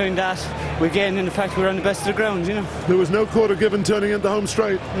by doing that, we gained in the fact we were on the best of the ground, you know. There was no quarter given turning into home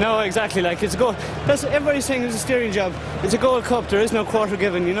straight. No, exactly, like, it's a goal. That's everybody's saying it's a steering job. It's a Gold Cup, there is no quarter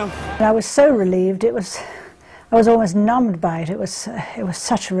given, you know. And I was so relieved, I was almost numbed by it. It was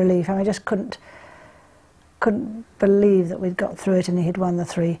such a relief. I mean, I just couldn't believe that we'd got through it and he'd won the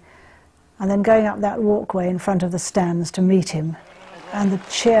 3. And then going up that walkway in front of the stands to meet him, and the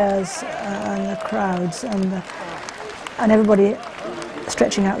cheers and the crowds and everybody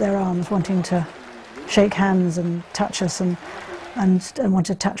stretching out their arms, wanting to shake hands and touch us, and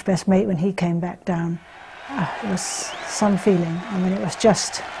wanted to touch Best Mate when he came back down. It was some feeling. I mean, it was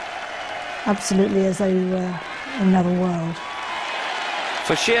just absolutely as though you were in another world.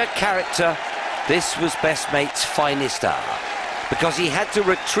 For sheer character, this was Best Mate's finest hour, because he had to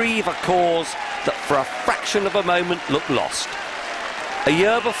retrieve a cause that for a fraction of a moment looked lost. A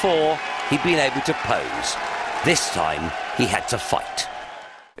year before, he'd been able to pose. This time, he had to fight.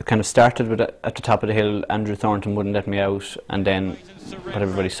 It kind of started with, at the top of the hill, Andrew Thornton wouldn't let me out, and then what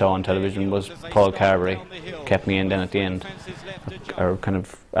everybody saw on television was Paul Carberry kept me in then at the end, or kind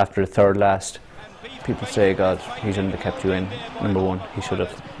of after the 3rd last. People say, God, he shouldn't have kept you in. Number 1, he should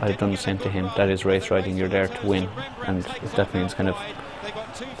have. I'd have done the same to him. That is race riding, you're there to win, and if that means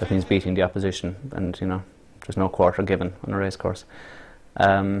that means beating the opposition, and you know, there's no quarter given on a race course.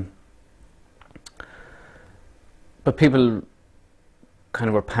 But people kind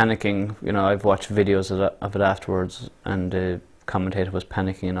of were panicking, you know. I've watched videos of it afterwards, and the commentator was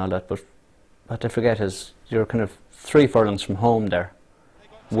panicking and all that, but what they forget is you're kind of 3 furlongs from home there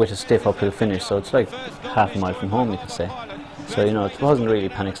with a stiff uphill finish, so it's like half a mile from home, you could say. So, you know, it wasn't really a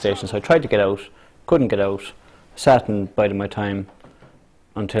panic station, so I tried to get out, couldn't get out, sat and bided my time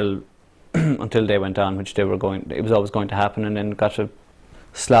until until they went on, which it was always going to happen, and then got a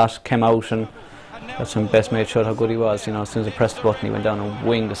slot, came out, and that's when Best Mate showed how good he was. You know, as soon as I pressed the button, he went down and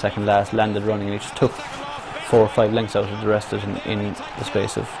winged the 2nd last, landed running, and he just took 4 or 5 lengths out of the rest of it in the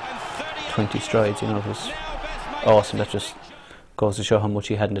space of 20 strides. You know, it was awesome. That just goes to show how much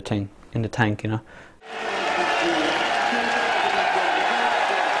he had in the tank, you know.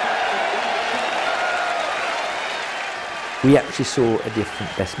 We actually saw a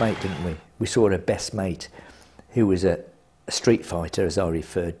different Best Mate, didn't we? We saw a Best Mate who was a street fighter, as I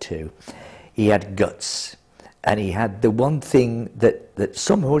referred to. He had guts, and he had the one thing that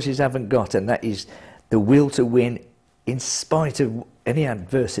some horses haven't got, and that is the will to win in spite of any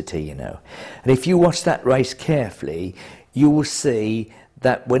adversity, you know. And if you watch that race carefully, you will see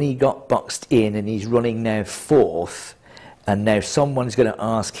that when he got boxed in and he's running now 4th, and now someone's going to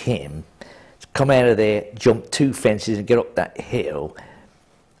ask him to come out of there, jump 2 fences and get up that hill,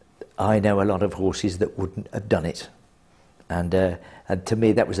 I know a lot of horses that wouldn't have done it. And to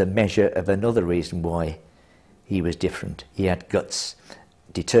me, that was a measure of another reason why he was different. He had guts,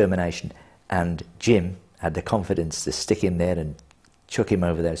 determination, and Jim had the confidence to stick him there and chuck him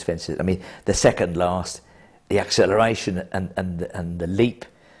over those fences. I mean, the 2nd last, the acceleration and the leap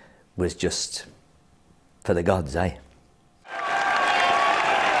was just for the gods, eh?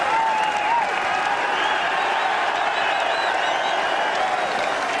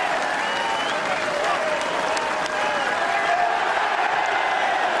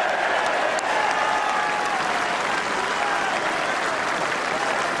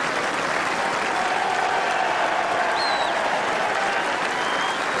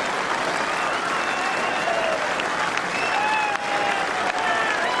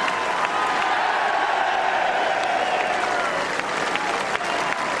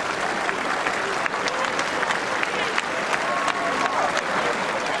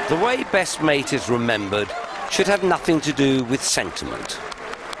 The way Best Mate is remembered should have nothing to do with sentiment.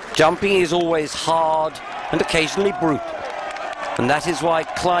 Jumping is always hard and occasionally brutal, and that is why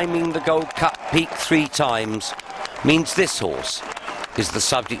climbing the Gold Cup peak 3 times means this horse is the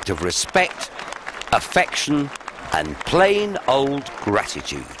subject of respect, affection and plain old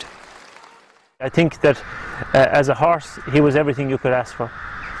gratitude. I think that as a horse he was everything you could ask for.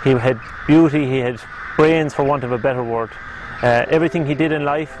 He had beauty, he had brains for want of a better word. Everything he did in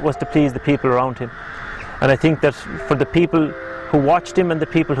life was to please the people around him. And I think that for the people who watched him and the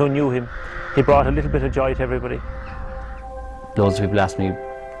people who knew him, he brought a little bit of joy to everybody. Loads of people asked me,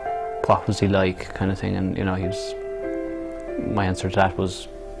 what was he like, kind of thing, and you know, my answer to that was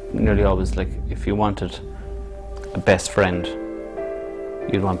nearly always like, if you wanted a best friend,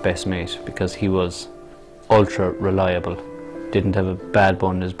 you'd want Best Mate, because he was ultra reliable, didn't have a bad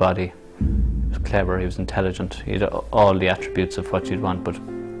bone in his body, he was clever, he was intelligent, he had all the attributes of what you'd want, but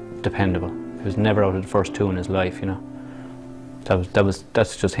dependable. He was never out of the first 2 in his life, you know.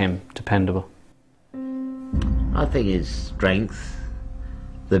 That's just him, dependable. I think his strength,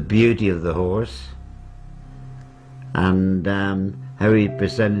 the beauty of the horse, and how he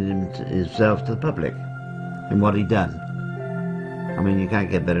presented himself to the public and what he'd done. I mean, you can't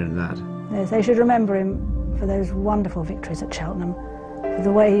get better than that. Yes, they should remember him for those wonderful victories at Cheltenham, for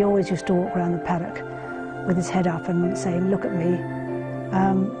the way he always used to walk around the paddock with his head up and saying, "Look at me."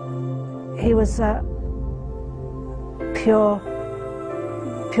 He was pure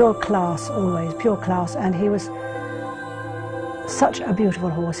class, always, pure class, and he was such a beautiful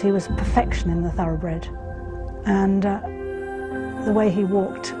horse. He was perfection in the thoroughbred. And the way he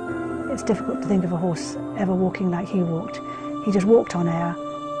walked, it's difficult to think of a horse ever walking like he walked. He just walked on air,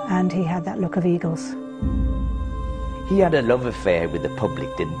 and he had that look of eagles. He had a love affair with the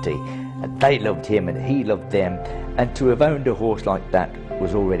public, didn't he? And they loved him and he loved them, and to have owned a horse like that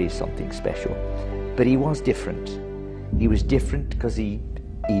was already something special. But he was different. He was different because he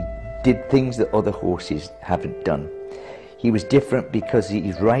did things that other horses haven't done. He was different because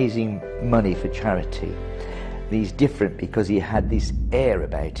he's raising money for charity. He's different because he had this air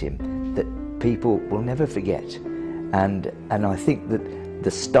about him that people will never forget. And I think that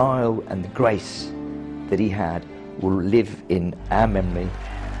the style and the grace that he had will live in our memory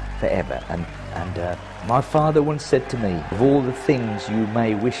forever. And my father once said to me, of all the things you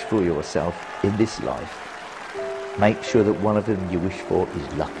may wish for yourself in this life, make sure that one of them you wish for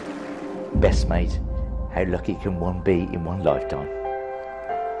is luck. Best Mate, how lucky can one be in one lifetime?